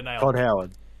team. You better nail Todd it.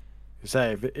 Howard.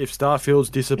 Say if Starfield's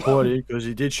disappointed because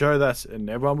he did show that and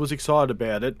everyone was excited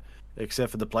about it, except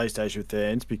for the PlayStation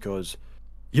fans, because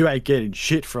you ain't getting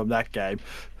shit from that game.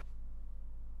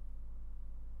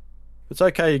 It's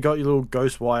okay, you got your little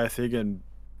Ghostwire thing and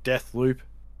Deathloop.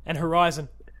 And Horizon.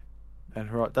 And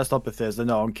that's not Bethesda,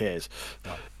 no one cares.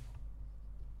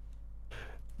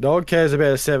 No one cares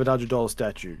about a $700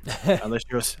 statue.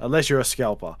 unless you're a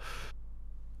scalper.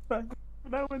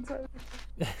 No one's saying.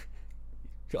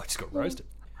 I just got roasted.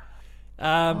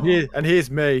 And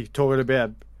here's me talking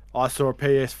about, I saw a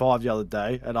PS5 the other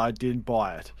day and I didn't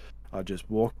buy it. I just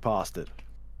walked past it.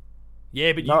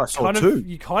 Yeah, but No, I saw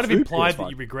you kind of two implied PS5. that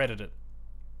you regretted it.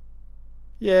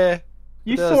 Yeah.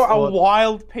 You That's saw a what-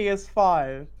 wild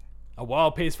PS5. A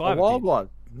wild PS5. A wild one.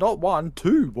 Not one,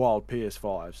 two wild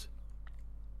PS5s.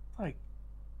 Like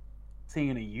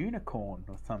seeing a unicorn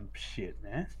or some shit,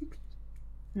 man.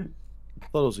 I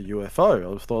thought it was a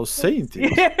UFO. I thought I was seeing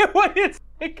things. Yeah, what is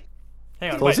it?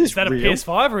 Hang on, Was wait, this is that a real?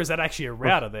 PS5 or is that actually a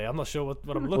router there? I'm not sure what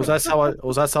I'm looking Was at.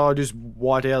 that how I just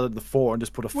white out the 4 and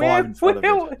just put a 5 in front of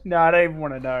it? No, I don't even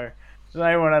want to know.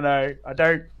 I don't want to know. I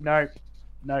don't.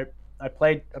 No. I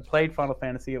played Final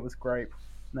Fantasy. It was great.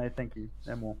 No, thank you.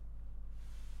 No more.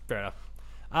 Fair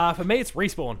enough. For me, it's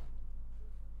Respawn.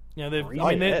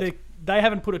 They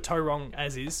haven't put a toe wrong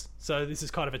as is, so this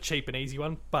is kind of a cheap and easy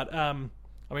one. But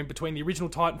between the original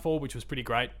Titanfall, which was pretty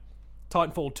great,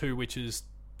 Titanfall 2, which is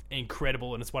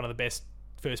incredible and it's one of the best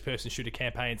first-person shooter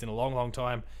campaigns in a long, long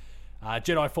time.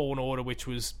 Jedi Fallen Order, which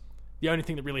was the only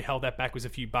thing that really held that back was a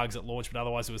few bugs at launch, but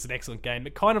otherwise it was an excellent game.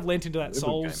 It kind of lent into that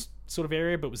Souls sort of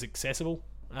area, but was accessible.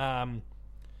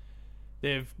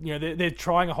 They're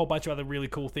trying a whole bunch of other really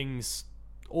cool things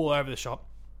all over the shop.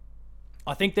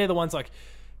 I think they're the ones like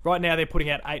right now they're putting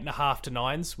out 8.5 to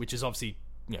 9s, which is obviously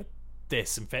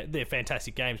they're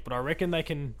fantastic games, but I reckon they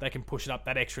can push it up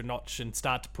that extra notch and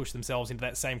start to push themselves into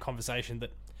that same conversation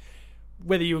that,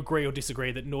 whether you agree or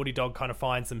disagree, that Naughty Dog kind of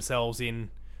finds themselves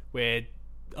in, where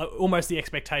almost the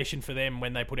expectation for them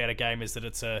when they put out a game is that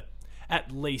it's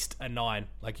at least a 9.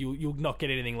 Like you'll not get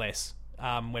anything less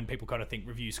when people kind of think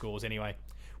review scores anyway,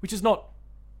 which is not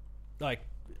like,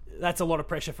 that's a lot of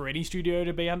pressure for any studio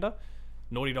to be under.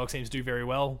 Naughty Dog seems to do very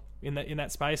well in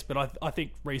that space, but I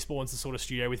think Respawn's the sort of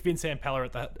studio with Vince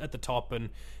Zampella at the top, and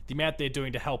the amount they're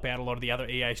doing to help out a lot of the other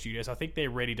EA studios. I think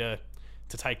they're ready to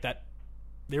take that.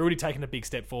 They're already taken a big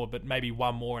step forward, but maybe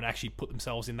one more and actually put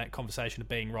themselves in that conversation of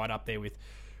being right up there with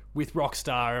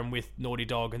Rockstar and with Naughty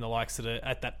Dog and the likes that are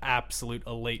at that absolute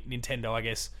elite. Nintendo, I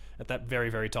guess, at that very,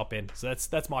 very top end. So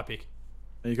that's my pick.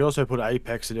 And you can also put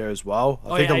Apex in there as well.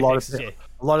 I think Apex, a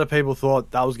lot of people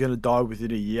thought that was going to die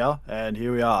within a year, and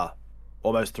here we are,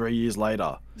 almost 3 years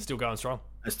later. Still going strong.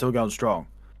 It's still going strong.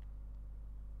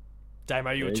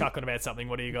 Damo, you were chuckling about something.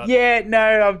 What do you got? Yeah, no,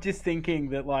 I'm just thinking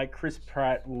that like Chris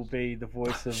Pratt will be the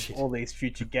voice of Shit. all these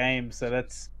future games, so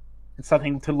it's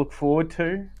something to look forward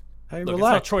to. Hey, Look, it's not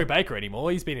relax. Troy Baker anymore.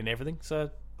 He's been in everything,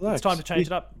 so Relax. it's time to change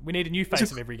it up. We need a new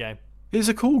face of every game. He's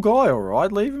a cool guy, all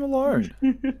right. Leave him alone.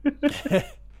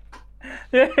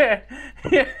 Yeah.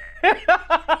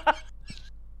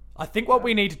 I think what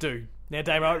we need to do now,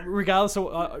 Damo, regardless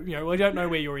of we don't know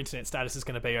where your internet status is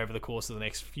going to be over the course of the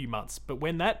next few months, but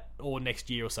when that, or next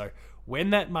year or so,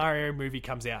 when that Mario movie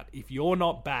comes out, if you're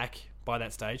not back by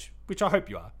that stage, which I hope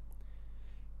you are,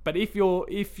 but if your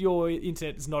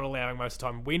internet is not allowing most of the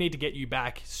time, we need to get you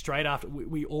back straight after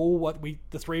the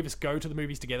three of us go to the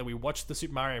movies together. We watch the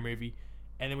Super Mario movie,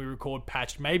 and then we record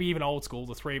patched, maybe even old school,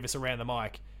 the three of us around the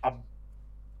mic.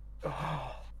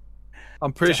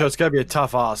 I'm pretty sure it's going to be a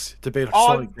tough ask to beat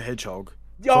Sonic the Hedgehog.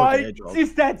 Sonic the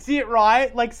Hedgehog. That's it,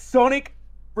 right? Like Sonic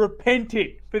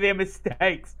repented for their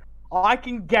mistakes I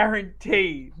can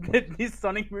guarantee that this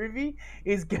Sonic movie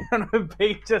is gonna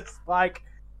be just like,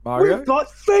 Mario? we've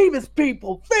got famous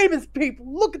people.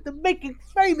 Look at them making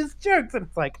famous jokes, and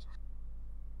it's like,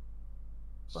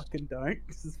 fucking don't.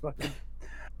 This is fucking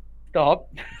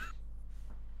stop.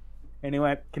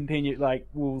 Anyway, continue. Like,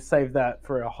 we'll save that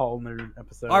for a whole new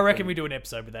episode. I reckon we do an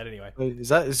episode with that anyway.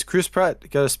 Is Chris Pratt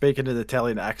going to speak in an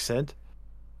Italian accent?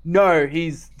 No,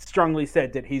 he's strongly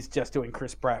said that he's just doing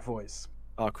Chris Pratt voice.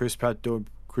 Oh, Chris Pratt doing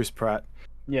Chris Pratt.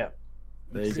 Yeah.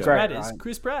 There you Chris go. Pratt is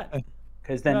Chris Pratt.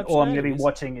 Because then all I'm going to be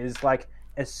watching is like,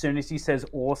 as soon as he says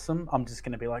awesome, I'm just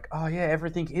going to be like, oh yeah,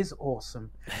 everything is awesome.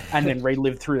 And then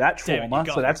relive through that Damn it, trauma. you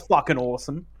got So it. that's fucking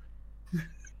awesome.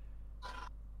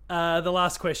 The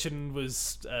last question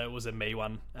was a me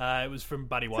one. It was from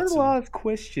Buddy That's the Watson. last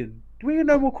question. Do we have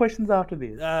no more questions after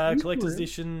this? Collector's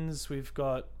editions. We've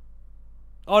got.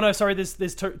 Oh no, sorry.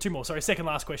 There's two more. Sorry, second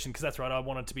last question because that's right. I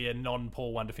wanted to be a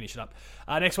non-Paul one to finish it up.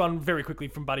 Next one, very quickly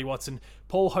from Buddy Watson.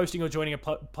 Paul hosting or joining a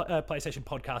PlayStation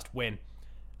podcast when?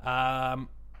 I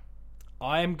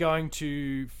am going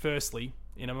to firstly,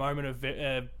 in a moment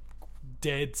of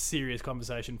dead serious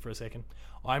conversation for a second,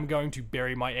 I'm going to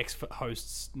bury my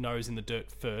ex-host's nose in the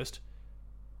dirt first,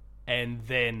 and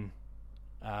then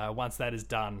once that is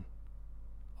done,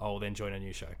 I'll then join a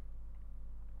new show.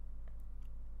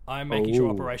 I'm making sure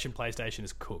Operation PlayStation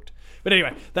is cooked. But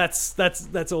anyway, that's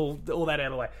all that out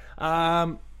of the way.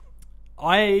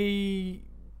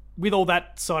 With all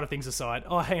that side of things aside,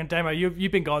 oh, hang on, Damo,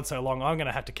 you've been gone so long, I'm going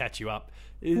to have to catch you up.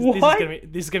 This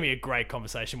is going to be a great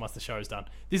conversation once the show's done.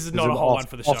 This is not a whole one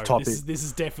for the show. This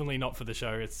is definitely not for the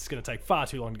show. It's going to take far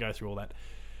too long to go through all that.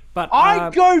 But I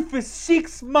go for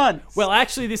 6 months. well,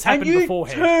 actually, this happened and you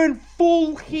beforehand. turn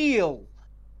full heel.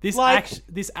 This like-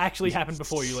 this actually happened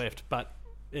before you left, but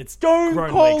it's Stone grown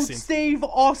Cold legs since. Steve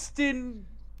Austin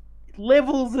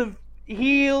levels of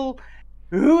heel.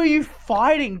 Who are you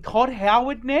fighting? Todd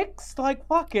Howard next? Like,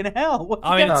 fucking hell. What's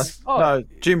I mean, going it's- on? No,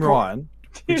 Jim Ryan.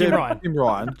 Jim Ryan.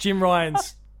 Jim Ryan.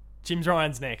 Jim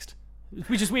Ryan's next,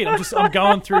 which is weird. I'm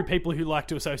going through people who like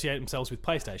to associate themselves with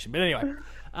PlayStation. But anyway,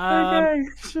 Okay,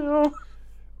 sure.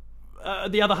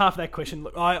 the other half of that question,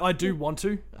 look, I do want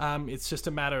to. It's just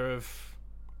a matter of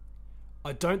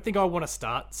I don't think I want to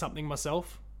start something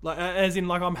myself. Like, as in,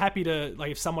 like, I'm happy to, like,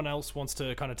 if someone else wants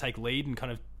to kind of take lead and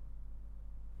kind of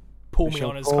pull me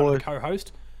on as kind of a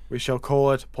co-host. We shall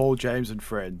call it Paul James and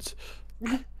Friends.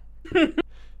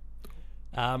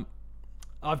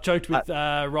 I've joked with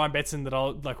Ryan Betson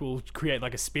that we'll create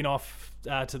like a spin-off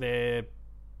to their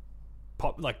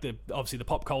pop, like obviously the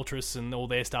Pop Culturists and all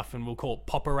their stuff, and we'll call it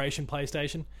Poperation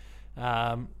PlayStation.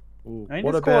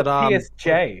 What about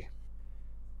PSJ?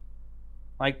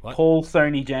 Like What? Paul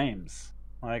Sony James,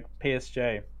 like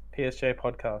PSJ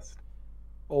podcast.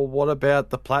 Or what about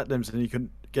the Platinums, and you can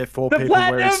get four The people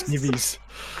wearing Platinums! skivvies?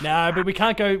 No, but we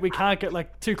can't get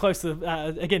like too close to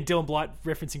again. Dylan Blight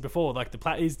referencing before, like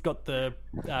he's got the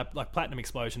like Platinum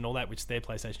Explosion and all that, which is their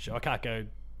PlayStation show. I can't go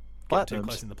get too Platinums?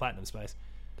 close in the Platinum space.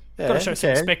 Yeah, Got to show some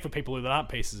okay. respect for people who aren't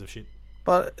pieces of shit.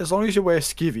 But as long as you wear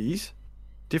skivvies,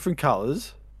 different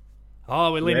colours,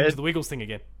 Oh, we're leaning Red. into the Wiggles thing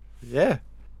again. yeah.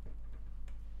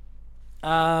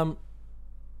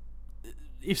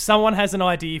 If someone has an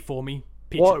idea for me,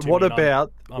 pitch it What to what me and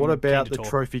about I'm what keen about to the talk.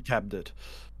 trophy cabinet?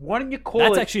 Why don't you call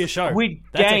That's it actually a show. Squid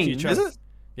That's actually a Games? show. Is it?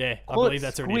 Yeah, I Call believe it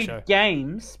that's already a Squid show.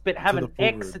 Games, but have To an the full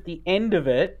X room. at the end of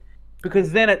it,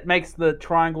 because then it makes the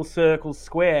triangle, circle,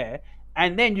 square,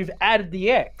 and then you've added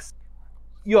the X.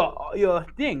 Your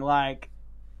thing, like,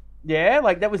 yeah,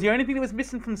 like that was the only thing that was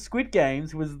missing from Squid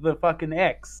Games was the fucking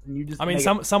X, and you just. I mean, make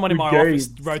it someone in my Squid office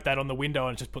Games. wrote that on the window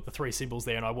and just put the three symbols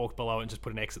there, and I walked below it and just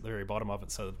put an X at the very bottom of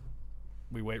it, so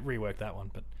we reworked that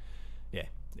one. But yeah,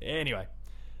 anyway,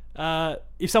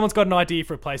 if someone's got an idea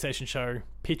for a PlayStation show,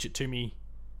 pitch it to me.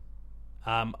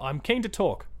 I'm keen to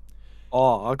talk.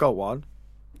 Oh, I got one.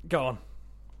 Go on.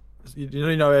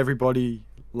 You know everybody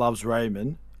loves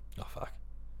Raymond. Oh fuck.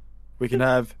 You can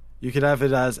have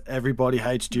it as Everybody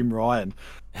Hates Jim Ryan.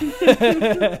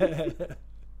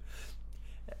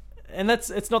 And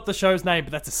it's not the show's name,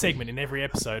 but that's a segment in every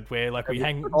episode where like we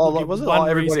hang. Oh, we give was it? one Oh,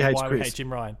 Everybody reason Hates why we Chris. hate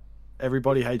Jim Ryan.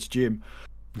 Everybody Hates Jim.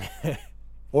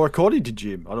 Or according to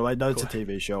Jim. I don't know, it's a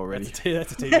TV show already.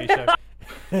 That's a TV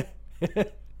show.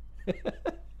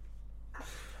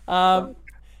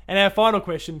 And our final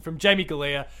question from Jamie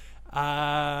Galea.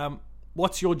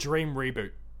 What's your dream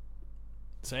reboot?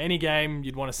 So any game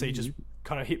you'd want to see just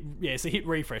kind of hit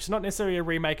refresh. Not necessarily a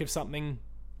remake of something,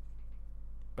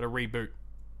 but a reboot.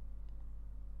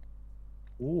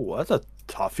 Ooh, that's a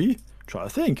toughie. Trying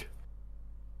to think.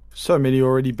 So many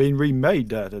already been remade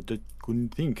that I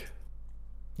couldn't think.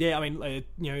 Yeah, I mean,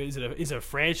 is it a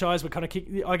franchise? We're kind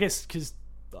of I guess because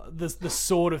the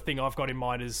sort of thing I've got in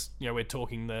mind is we're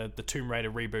talking the Tomb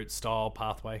Raider reboot style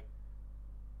pathway.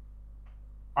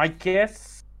 I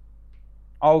guess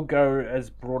I'll go as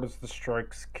broad as the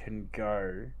strokes can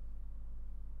go.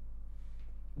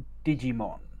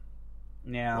 Digimon.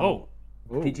 Now,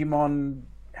 Digimon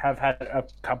have had a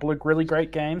couple of really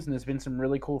great games, and there's been some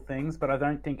really cool things, but I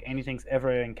don't think anything's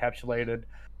ever encapsulated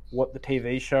what the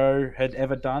TV show had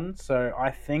ever done. So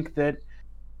I think that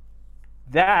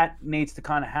needs to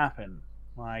kind of happen.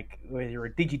 Like, where you're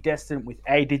a Digidestined with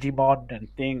a Digimon and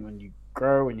thing, when you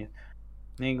grow and you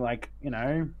think,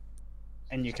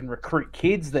 and you can recruit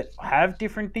kids that have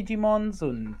different Digimons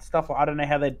and stuff. I don't know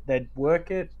how they'd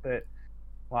work it, but,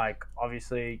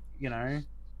 obviously,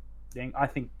 I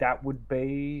think that would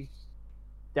be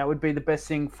the best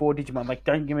thing for Digimon.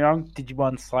 Don't get me wrong,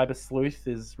 Digimon Cyber Sleuth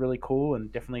is really cool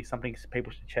and definitely something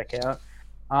people should check out.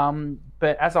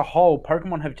 But as a whole,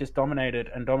 Pokemon have just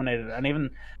dominated, and even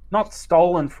not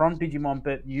stolen from Digimon,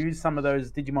 but used some of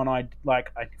those Digimon. If I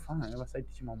say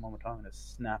Digimon one more time, I'm gonna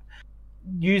snap.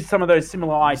 Use some of those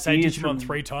similar ideas. Say Digimon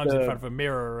 3 times in front of a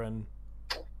mirror and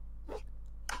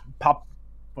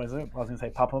What is it? I was gonna say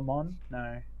Papamon.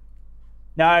 No,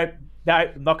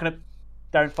 I'm not gonna.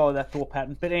 Don't follow that thought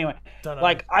pattern. But anyway,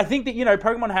 I think that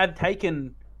Pokemon have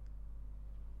taken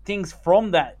things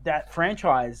from that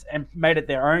franchise and made it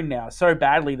their own now so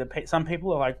badly that some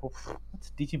people are like, well,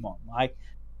 what's Digimon?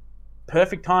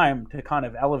 Perfect time to kind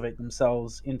of elevate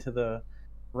themselves into the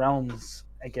realms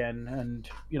again and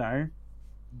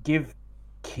give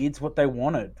kids what they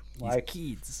wanted.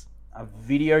 Kids. A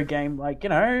video game,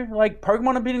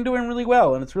 Pokemon have been doing really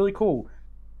well, and it's really cool.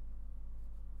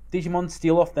 Digimon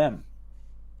steal off them.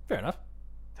 Fair enough.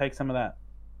 Take some of that.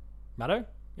 Matto,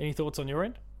 any thoughts on your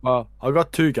end? Well, I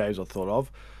got 2 games I thought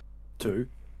of. 2.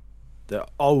 They're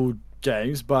old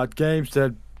games, but games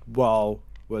that, were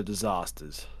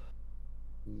disasters.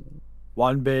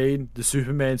 One being the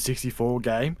Superman 64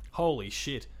 game. Holy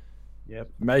shit. Yep.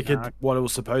 Make it what it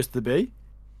was supposed to be.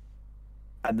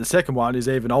 And the second one is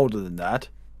even older than that.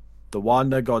 The one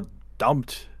that got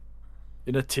dumped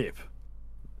in a tip.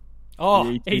 Oh,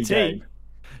 the E.T. game.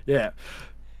 Yeah.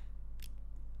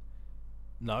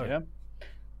 No. Yeah.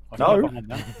 No.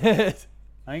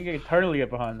 I can totally get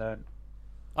behind that.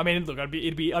 I mean, look, I'd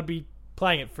be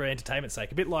playing it for entertainment's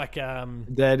sake, a bit like then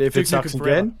if Duke it sucks Nukem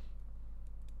again.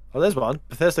 Oh, there's one.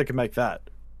 Bethesda can make that.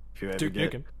 If you ever Duke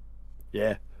get Nukem.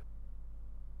 Yeah.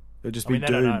 It'll just I mean, be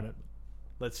Doom. no.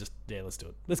 Let's do it.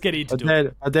 Let's get into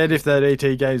it. And then if that ET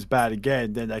game's bad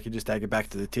again, then they can just take it back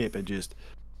to the tip and just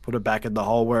put it back in the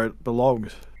hole where it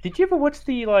belongs. Did you ever watch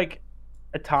the Atari?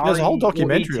 There's a whole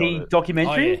documentary or ET on it.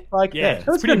 documentary? Oh, yeah. That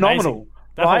was pretty phenomenal. amazing.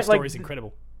 That whole story is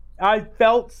incredible. I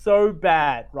felt so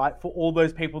bad, for all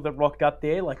those people that rocked up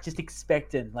there, just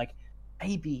expecting,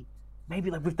 maybe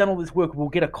we've done all this work, we'll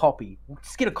get a copy. We'll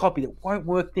just get a copy that won't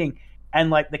work thing.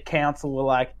 And the council were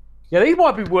like, yeah, these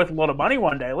might be worth a lot of money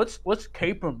one day. Let's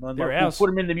keep them and we'll put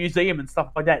them in the museum and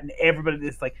stuff like that. And everybody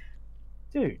is like,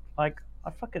 dude, I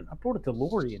brought a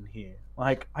DeLorean here.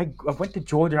 I went to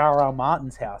George R.R.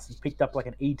 Martin's house and picked up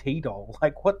an E.T. doll.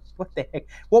 What the heck?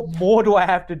 What more do I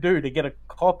have to do to get a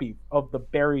copy of the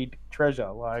buried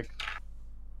treasure?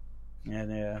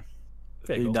 Yeah.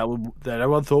 That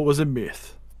everyone thought was a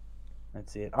myth.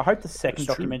 That's it. I hope the second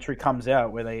documentary comes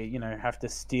out where they, have to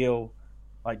steal,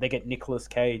 they get Nicolas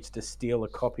Cage to steal a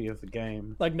copy of the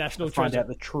game. National to find Treasure. out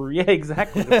the true,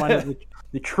 exactly. To find out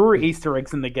the true Easter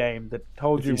eggs in the game that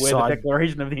told you where the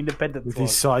Declaration of the Independence with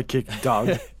was. his sidekick Doug.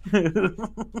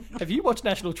 Have you watched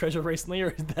National Treasure recently,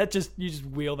 or is that you just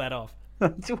wheel that off?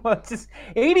 Just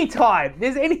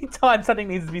anytime something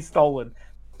needs to be stolen,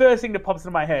 first thing that pops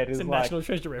into my head is It's a National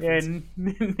Treasure reference.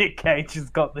 And Nick Cage has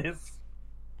got this.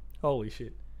 Holy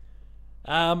shit.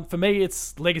 For me,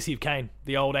 it's Legacy of Kain,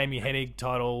 the old Amy Hennig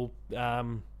title.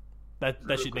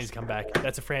 That shit needs to come back.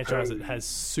 That's a franchise that has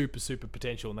super, super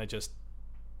potential, and they just...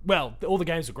 Well, all the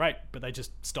games were great, but they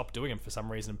just stopped doing them for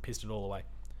some reason and pissed it all away.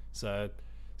 So,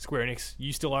 Square Enix,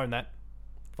 you still own that.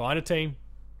 Find a team.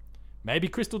 Maybe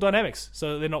Crystal Dynamics,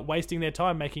 so that they're not wasting their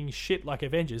time making shit like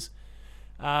Avengers.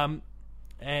 And...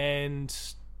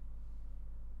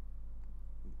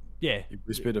 Yeah. You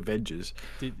whispered Avengers.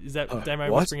 Is that Damo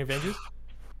what? whispering Avengers?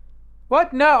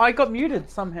 What? No, I got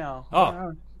muted somehow.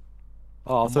 Oh,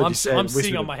 I thought you said I'm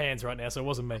sitting on whispered. my hands right now, so it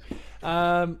wasn't me.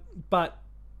 But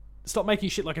stop making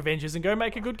shit like Avengers and go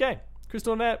make a good game.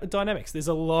 Crystal Dynamics. There's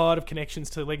a lot of connections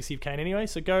to Legacy of Kain anyway,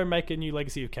 so go make a new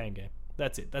Legacy of Kain game.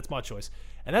 That's it. That's my choice.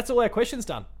 And that's all our questions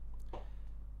done.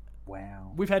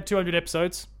 Wow. We've had 200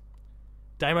 episodes.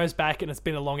 Damo's back, and it's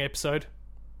been a long episode.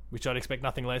 which I'd expect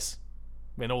nothing less.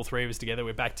 When all three of us together,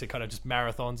 we're back to kind of just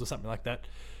marathons or something like that.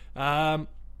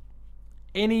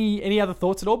 Any other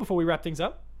thoughts at all before we wrap things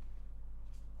up?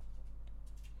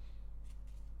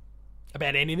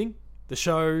 About anything? The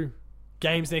show,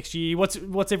 games next year. What's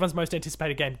everyone's most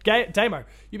anticipated game? Damo,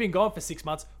 you've been gone for 6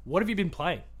 months. What have you been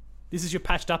playing? This is your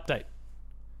patched update.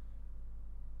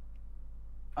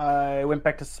 I went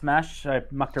back to Smash. I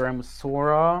mucked around with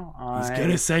Sora. He's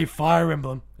gonna say Fire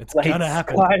Emblem. It's gonna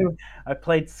happen. I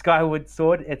played Skyward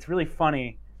Sword. It's really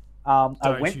funny.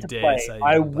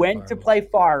 I went to play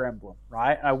Fire Emblem.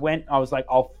 Right. I was like,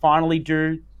 I'll finally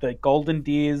do the Golden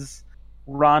Deers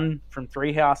run from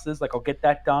Three Houses. Like, I'll get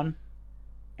that done.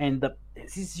 And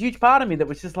there's this huge part of me that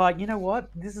was just like, you know what?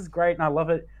 This is great and I love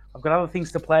it. I've got other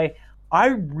things to play. I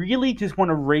really just want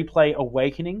to replay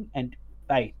Awakening and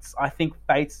Fates. I think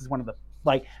Fates is one of the,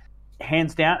 like,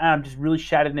 hands down, and I'm just really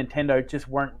shattered Nintendo just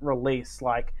won't release,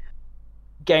 like,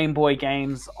 Game Boy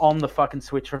games on the fucking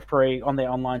Switch for free on their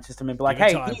online system and be like,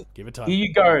 give it time. Here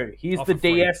you go. Here's Offer the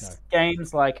DS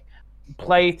games, like,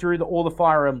 play through all the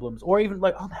Fire Emblems. Or even,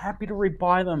 like, I'm happy to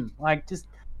rebuy them. Like, just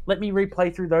let me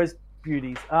replay through those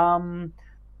beauties.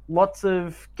 Lots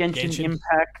of Genshin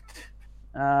Impact,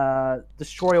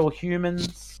 Destroy All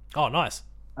Humans. Oh, nice.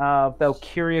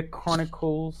 Valkyria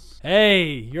Chronicles.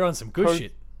 Hey, you're on some good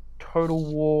shit. Total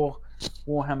War,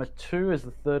 Warhammer 2 is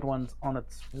the third one's on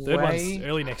its way. Third one's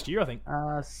early next year, I think.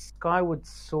 Skyward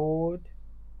Sword.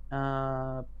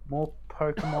 More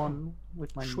Pokemon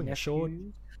with my Swing a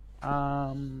nephew.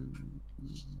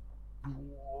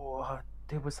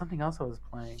 There was something else I was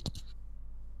playing.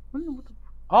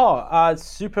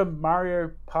 Super Mario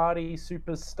Party,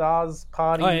 Superstars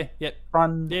Party. Oh, yeah, yep.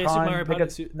 Run, yeah, Time, Super Mario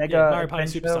Party, Mega Mario Party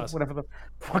Adventure, Superstars. whatever the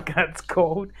fuck that's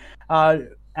called.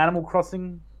 Animal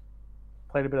Crossing,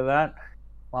 played a bit of that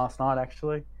last night,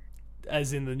 actually.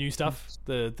 As in the new stuff,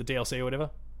 the DLC or whatever?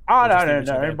 Oh, Or just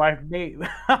the no. original game?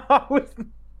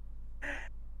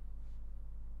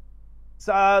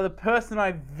 So the person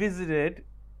I visited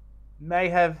may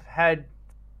have had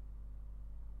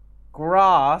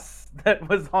grass that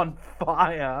was on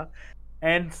fire,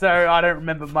 and so I don't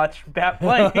remember much about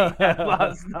playing that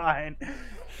last night.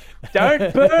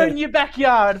 Don't burn your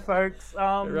backyard, folks.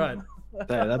 Right.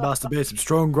 That must have been some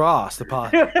strong grass. The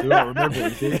part do not remember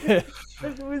anything.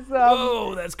 It was,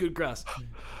 Oh, that's good grass.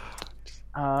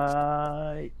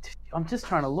 I'm just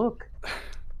trying to look.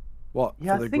 What,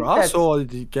 Yeah, for I the think grass that's- or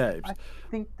the games? I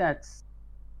think that's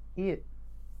it.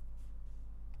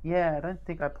 Yeah, I don't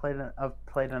think I've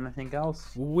played anything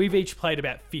else. We've each played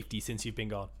about 50 since you've been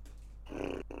gone.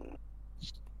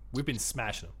 We've been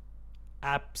smashing them.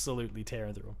 Absolutely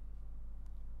tearing through them.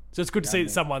 So it's good to see that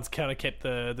someone's kind of kept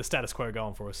the status quo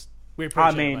going for us. We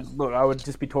appreciate I mean, it, mate. look, I would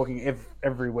just be talking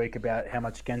every week about how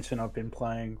much Genshin I've been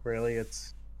playing. Really,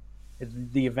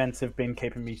 the events have been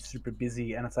keeping me super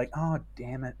busy, and it's like, oh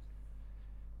damn it!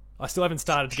 I still haven't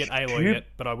started to get Aloy yet,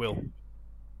 but I will.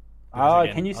 Oh, Because,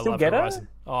 again, can you I still love get Horizon.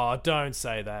 her, Oh, don't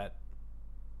say that.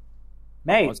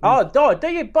 mate? Do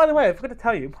you? By the way, I forgot to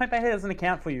tell you, my mate has an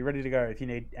account for you, ready to go if you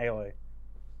need Aloy.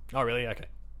 Oh, really? Okay.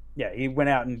 Yeah, he went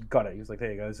out and got it. He was like,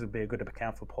 there you go. This would be a good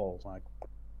account for Paul. Like,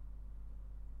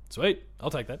 Sweet. I'll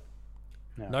take that.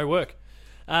 Yeah. No work.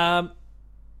 All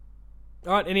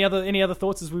right. Any other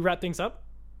thoughts as we wrap things up?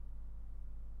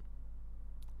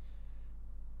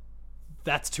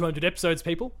 That's 200 episodes,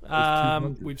 people.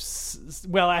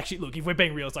 Well, actually, look, if we're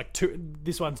being real, it's like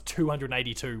this one's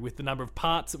 282 with the number of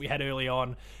parts that we had early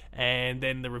on, and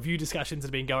then the review discussions that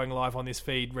have been going live on this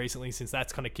feed recently since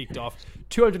that's kind of kicked off.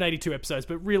 282 episodes,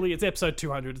 but really, it's episode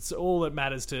 200. It's all that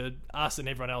matters to us and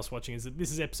everyone else watching is that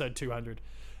this is episode 200.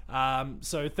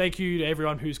 So thank you to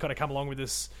everyone who's kind of come along with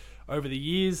us over the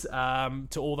years,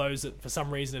 to all those that for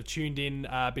some reason have tuned in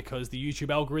because the YouTube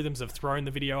algorithms have thrown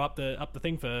the video up the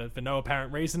thing for no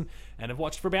apparent reason and have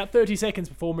watched for about 30 seconds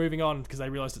before moving on because they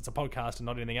realised it's a podcast and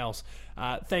not anything else.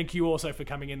 Thank you also for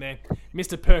coming in there.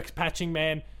 Mr. Perks Patching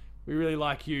Man, we really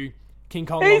like you. King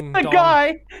Kong he's Long the Dong.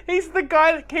 guy. He's the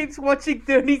guy that keeps watching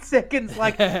 30 seconds.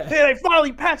 Like, yeah, they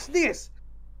finally patched this.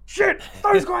 Shit,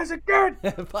 those guys are good.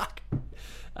 Fuck.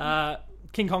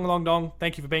 King Kong Long Dong,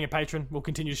 thank you for being a patron. We'll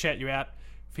continue to shout you out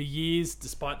for years,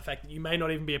 despite the fact that you may not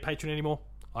even be a patron anymore.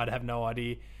 I'd have no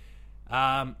idea.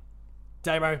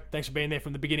 Damo, thanks for being there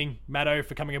from the beginning. Matto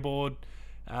for coming aboard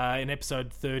in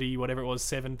episode 30, whatever it was,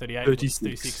 7, 38,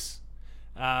 36.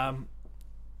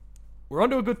 We're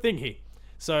onto a good thing here.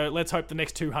 So let's hope the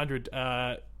next 200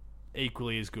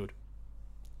 equally as good.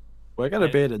 We're going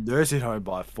to be at a nursing home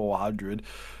by 400.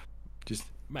 Just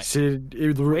Mate, sit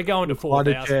in the we're going to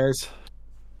 4,000. chairs.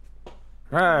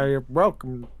 Hey,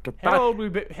 welcome to How old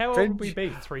would we be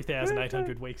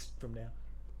 3,800 weeks from now?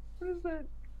 What is that?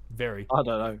 Very. I don't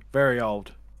know. Very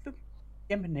old.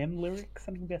 Eminem lyric?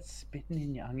 Something about spitting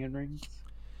in your onion rings?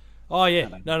 Oh yeah,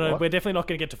 no, what? we're definitely not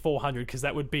going to get to 400 because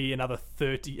that would be another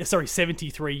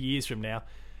 73 years from now.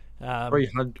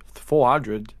 300,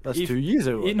 400. That's 2 years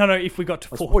away. No, if we got to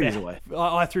That's 4,000, 4 years away.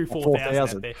 I threw 4,000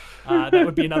 out there. That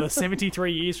would be another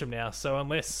 73 years from now. So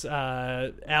unless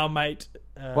our mate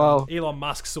Elon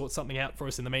Musk sorts something out for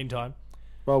us in the meantime.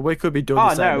 Well, we could be doing Oh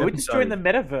the same no, we're just doing the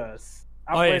episode. metaverse.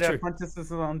 Oh, yeah, Upload our true.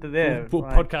 consciousness onto there. We'll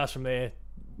like, podcast from there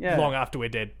yeah. long after we're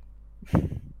dead.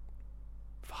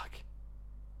 Fuck.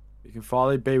 You can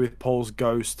finally be with Paul's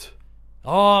ghost.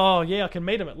 Oh yeah, I can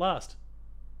meet him at last.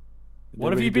 And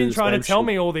What then have we you can do been the trying to same tell shit.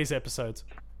 me all these episodes?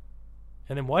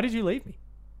 And then why did you leave me?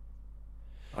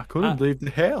 I couldn't leave the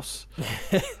house.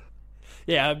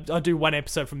 Yeah, I'll do one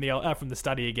episode from the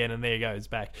study again, and there you go, it's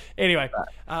back. Anyway,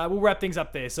 we'll wrap things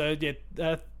up there. So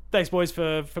yeah, thanks boys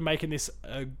for making this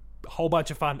a whole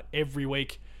bunch of fun every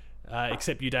week,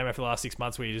 except you, Damo, for the last 6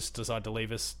 months where you just decided to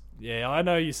leave us. Yeah, I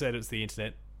know you said it's the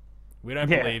internet. We don't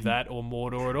believe that, or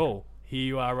Mordor at all. Here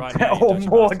you are right now. or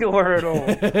Mordor at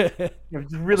all. I'm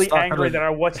just really Stuck angry on a- that I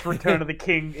watched Return of the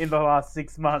King in the last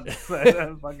 6 months.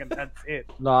 So fucking that's it.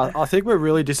 No, I think we're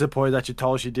really disappointed that you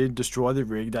told us you didn't destroy the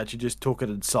ring, that you just took it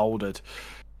and sold it.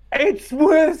 It's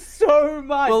worth so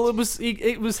much. Well,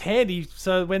 it was handy.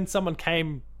 So when someone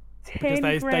came, because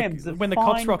 10 grams of when the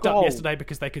cops fine rocked gold. up yesterday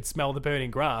because they could smell the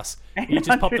burning grass, you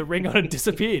just popped the ring on and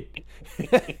disappeared.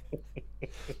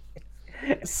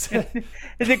 So-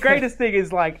 The greatest thing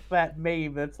is like that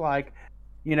meme that's like,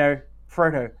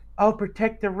 Frodo, I'll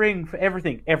protect the ring for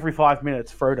everything. Every 5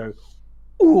 minutes, Frodo,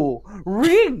 ooh,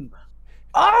 ring!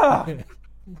 Ah!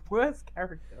 Worst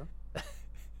character.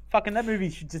 Fucking that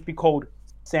movie should just be called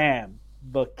Sam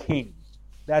the King.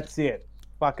 That's it.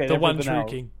 Fucking the one everything true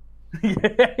else.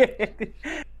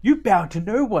 king. You bow to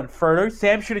no one, Frodo.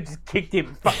 Sam should have just kicked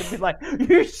him. Fucking been like,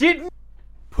 you shit.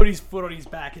 Put his foot on his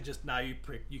back and just, no, you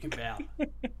prick, you can bow.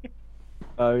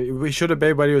 We should have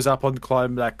been when he was up on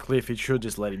climbing that cliff. He should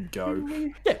just let him go.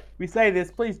 We say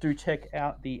this, please do check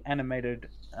out the animated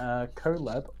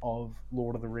collab of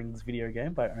Lord of the Rings video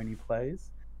game by Oni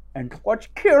Plays. And watch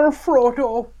Kill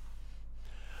Frodo.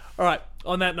 All right.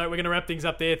 On that note, we're going to wrap things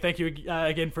up there. Thank you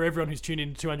again for everyone who's tuned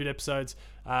in to 200 episodes.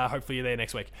 Hopefully you're there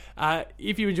next week.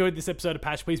 If you enjoyed this episode of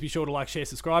Patch, please be sure to like, share,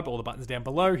 subscribe. All the buttons down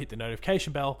below. Hit the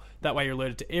notification bell. That way you're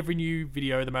alerted to every new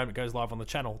video the moment it goes live on the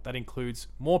channel. That includes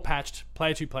more Patched,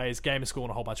 Player 2 Plays, Gamer School,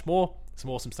 and a whole bunch more.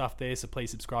 Some awesome stuff there, so please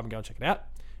subscribe and go and check it out.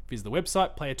 Visit the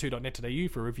website, player2.net.au,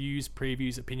 for reviews,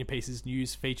 previews, opinion pieces,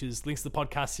 news, features, links to the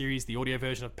podcast series, the audio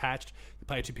version of Patched, the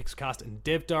Player 2 Pixelcast, and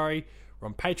Dev Diary. We're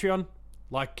on Patreon.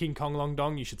 Like King Kong Long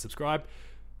Dong, you should subscribe.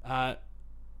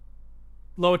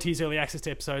 Lower tiers, early access to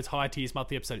episodes. Higher tiers,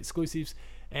 monthly episode exclusives.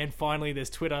 And finally, there's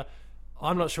Twitter.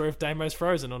 I'm not sure if Damo's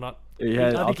frozen or not. Yeah,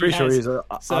 I I'm think pretty sure has. he's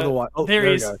otherwise. Oh, there he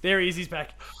we is. go. There he is. He's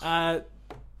back.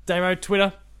 Damo,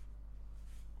 Twitter.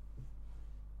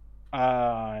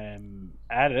 I'm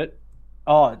at it.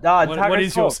 Oh, no, What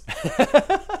is yours?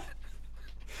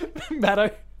 Matto.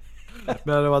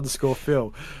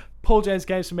 Matto_Phil. Paul James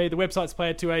Games for me. The website's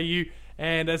player2au.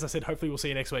 And as I said, hopefully we'll see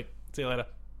you next week. See you later.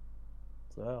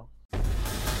 So.